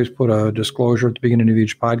should always put a disclosure at the beginning of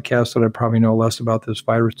each podcast that I probably know less about this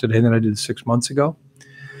virus today than I did 6 months ago.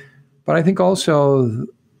 But I think also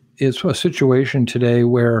it's a situation today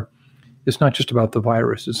where it's not just about the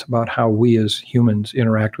virus, it's about how we as humans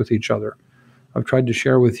interact with each other. I've tried to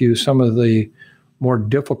share with you some of the more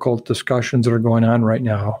difficult discussions that are going on right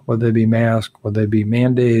now, whether they be masks, whether they be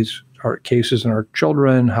mandates, or cases in our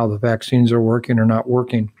children, how the vaccines are working or not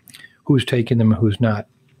working, who's taking them and who's not.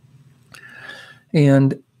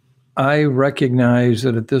 And I recognize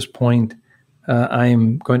that at this point, I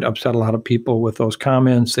am going to upset a lot of people with those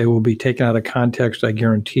comments. They will be taken out of context, I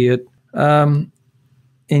guarantee it.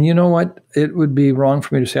 And you know what? It would be wrong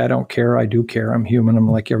for me to say I don't care. I do care. I'm human. I'm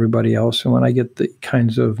like everybody else. And when I get the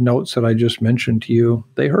kinds of notes that I just mentioned to you,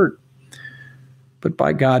 they hurt. But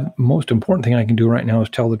by God, most important thing I can do right now is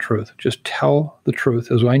tell the truth. Just tell the truth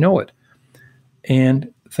as I know it.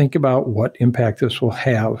 And think about what impact this will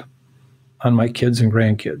have on my kids and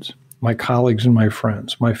grandkids, my colleagues and my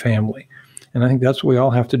friends, my family. And I think that's what we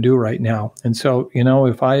all have to do right now. And so,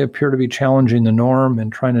 if I appear to be challenging the norm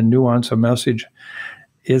and trying to nuance a message,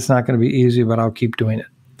 it's not going to be easy, but I'll keep doing it.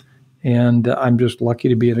 And I'm just lucky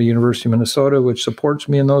to be at a University of Minnesota, which supports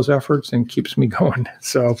me in those efforts and keeps me going.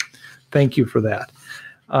 So thank you for that.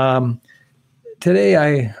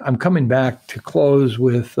 Today, I'm coming back to close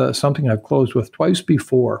with something I've closed with twice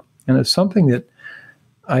before. And it's something that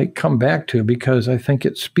I come back to because I think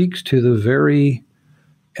it speaks to the very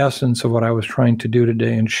essence of what I was trying to do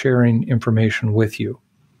today in sharing information with you.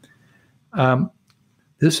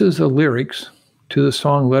 This is the lyrics to the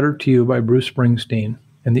song Letter to You by Bruce Springsteen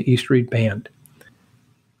and the E Street Band.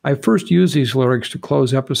 I first used these lyrics to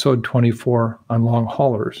close episode 24 on Long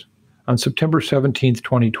Haulers on September 17th,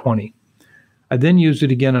 2020. I then used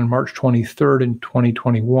it again on March 23rd in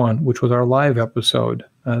 2021, which was our live episode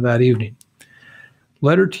that evening.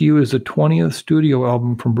 Letter to You is the 20th studio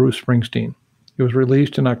album from Bruce Springsteen. It was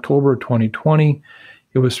released in October of 2020.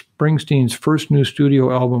 It was Springsteen's first new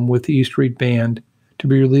studio album with the E Street Band to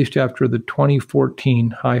be released after the 2014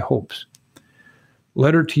 High Hopes.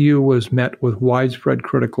 Letter to You was met with widespread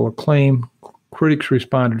critical acclaim. Critics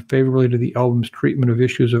responded favorably to the album's treatment of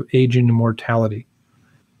issues of aging and mortality.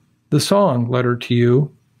 The song, Letter to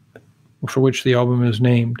You, for which the album is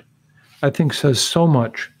named, I think says so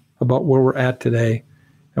much about where we're at today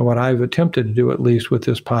and what I've attempted to do, at least with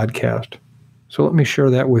this podcast. So let me share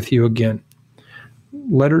that with you again.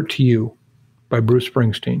 Letter to You by Bruce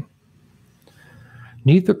Springsteen.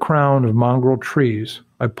 Neath the crown of mongrel trees,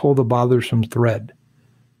 I pulled the bothersome thread,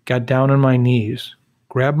 got down on my knees,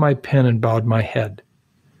 grabbed my pen and bowed my head,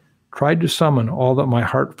 tried to summon all that my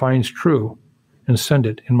heart finds true and send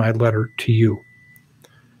it in my letter to you.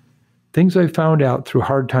 Things I found out through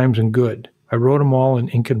hard times and good, I wrote them all in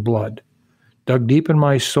ink and blood, dug deep in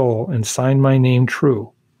my soul and signed my name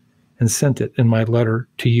true and sent it in my letter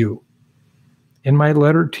to you. In my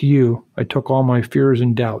letter to you, I took all my fears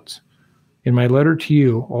and doubts. In my letter to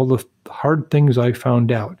you, all the hard things I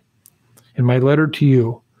found out. In my letter to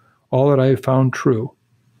you, all that I found true,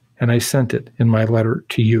 and I sent it in my letter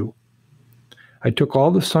to you. I took all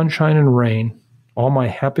the sunshine and rain, all my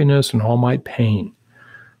happiness and all my pain,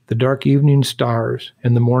 the dark evening stars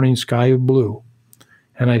and the morning sky of blue,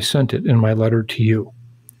 and I sent it in my letter to you.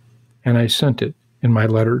 And I sent it in my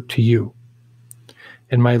letter to you.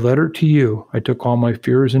 In my letter to you, I took all my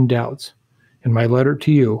fears and doubts. In my letter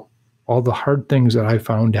to you, all the hard things that I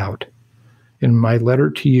found out. In my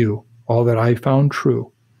letter to you, all that I found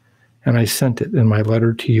true, and I sent it in my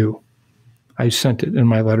letter to you. I sent it in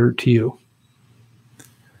my letter to you.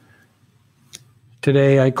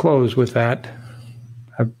 Today I close with that.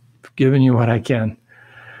 I've given you what I can.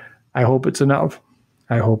 I hope it's enough.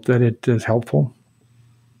 I hope that it is helpful.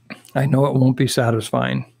 I know it won't be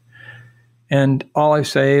satisfying. And all I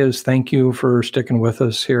say is thank you for sticking with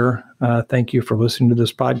us here. Thank you for listening to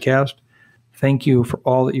this podcast. Thank you for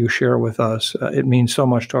all that you share with us. It means so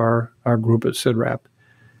much to our group at SIDRAP.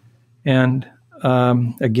 And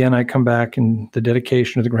again, I come back in the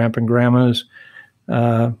dedication of the grandpa and grandmas.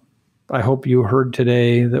 I hope you heard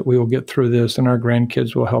today that we will get through this and our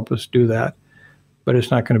grandkids will help us do that. But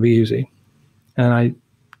it's not going to be easy. And I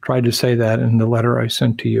tried to say that in the letter I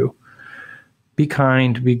sent to you. Be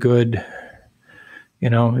kind, be good. You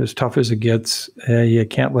know, as tough as it gets, you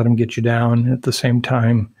can't let them get you down. At the same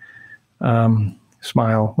time,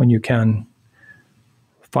 smile when you can.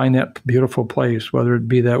 Find that beautiful place, whether it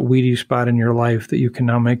be that weedy spot in your life that you can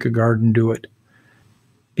now make a garden, do it.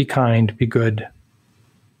 Be kind, be good.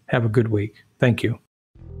 Have a good week. Thank you.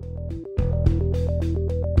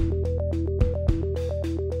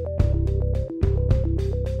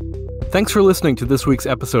 Thanks for listening to this week's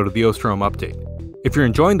episode of the Osterholm Update. If you're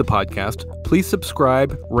enjoying the podcast, please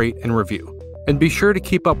subscribe, rate, and review. And be sure to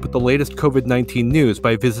keep up with the latest COVID-19 news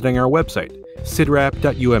by visiting our website,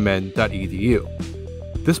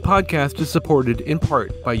 sidrap.umn.edu. This podcast is supported in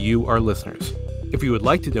part by you, our listeners. If you would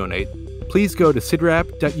like to donate, please go to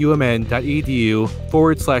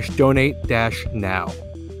sidrap.umn.edu/donate-now.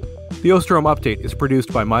 The Osterholm Update is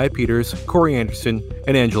produced by Maya Peters, Corey Anderson,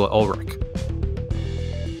 and Angela Ulrich.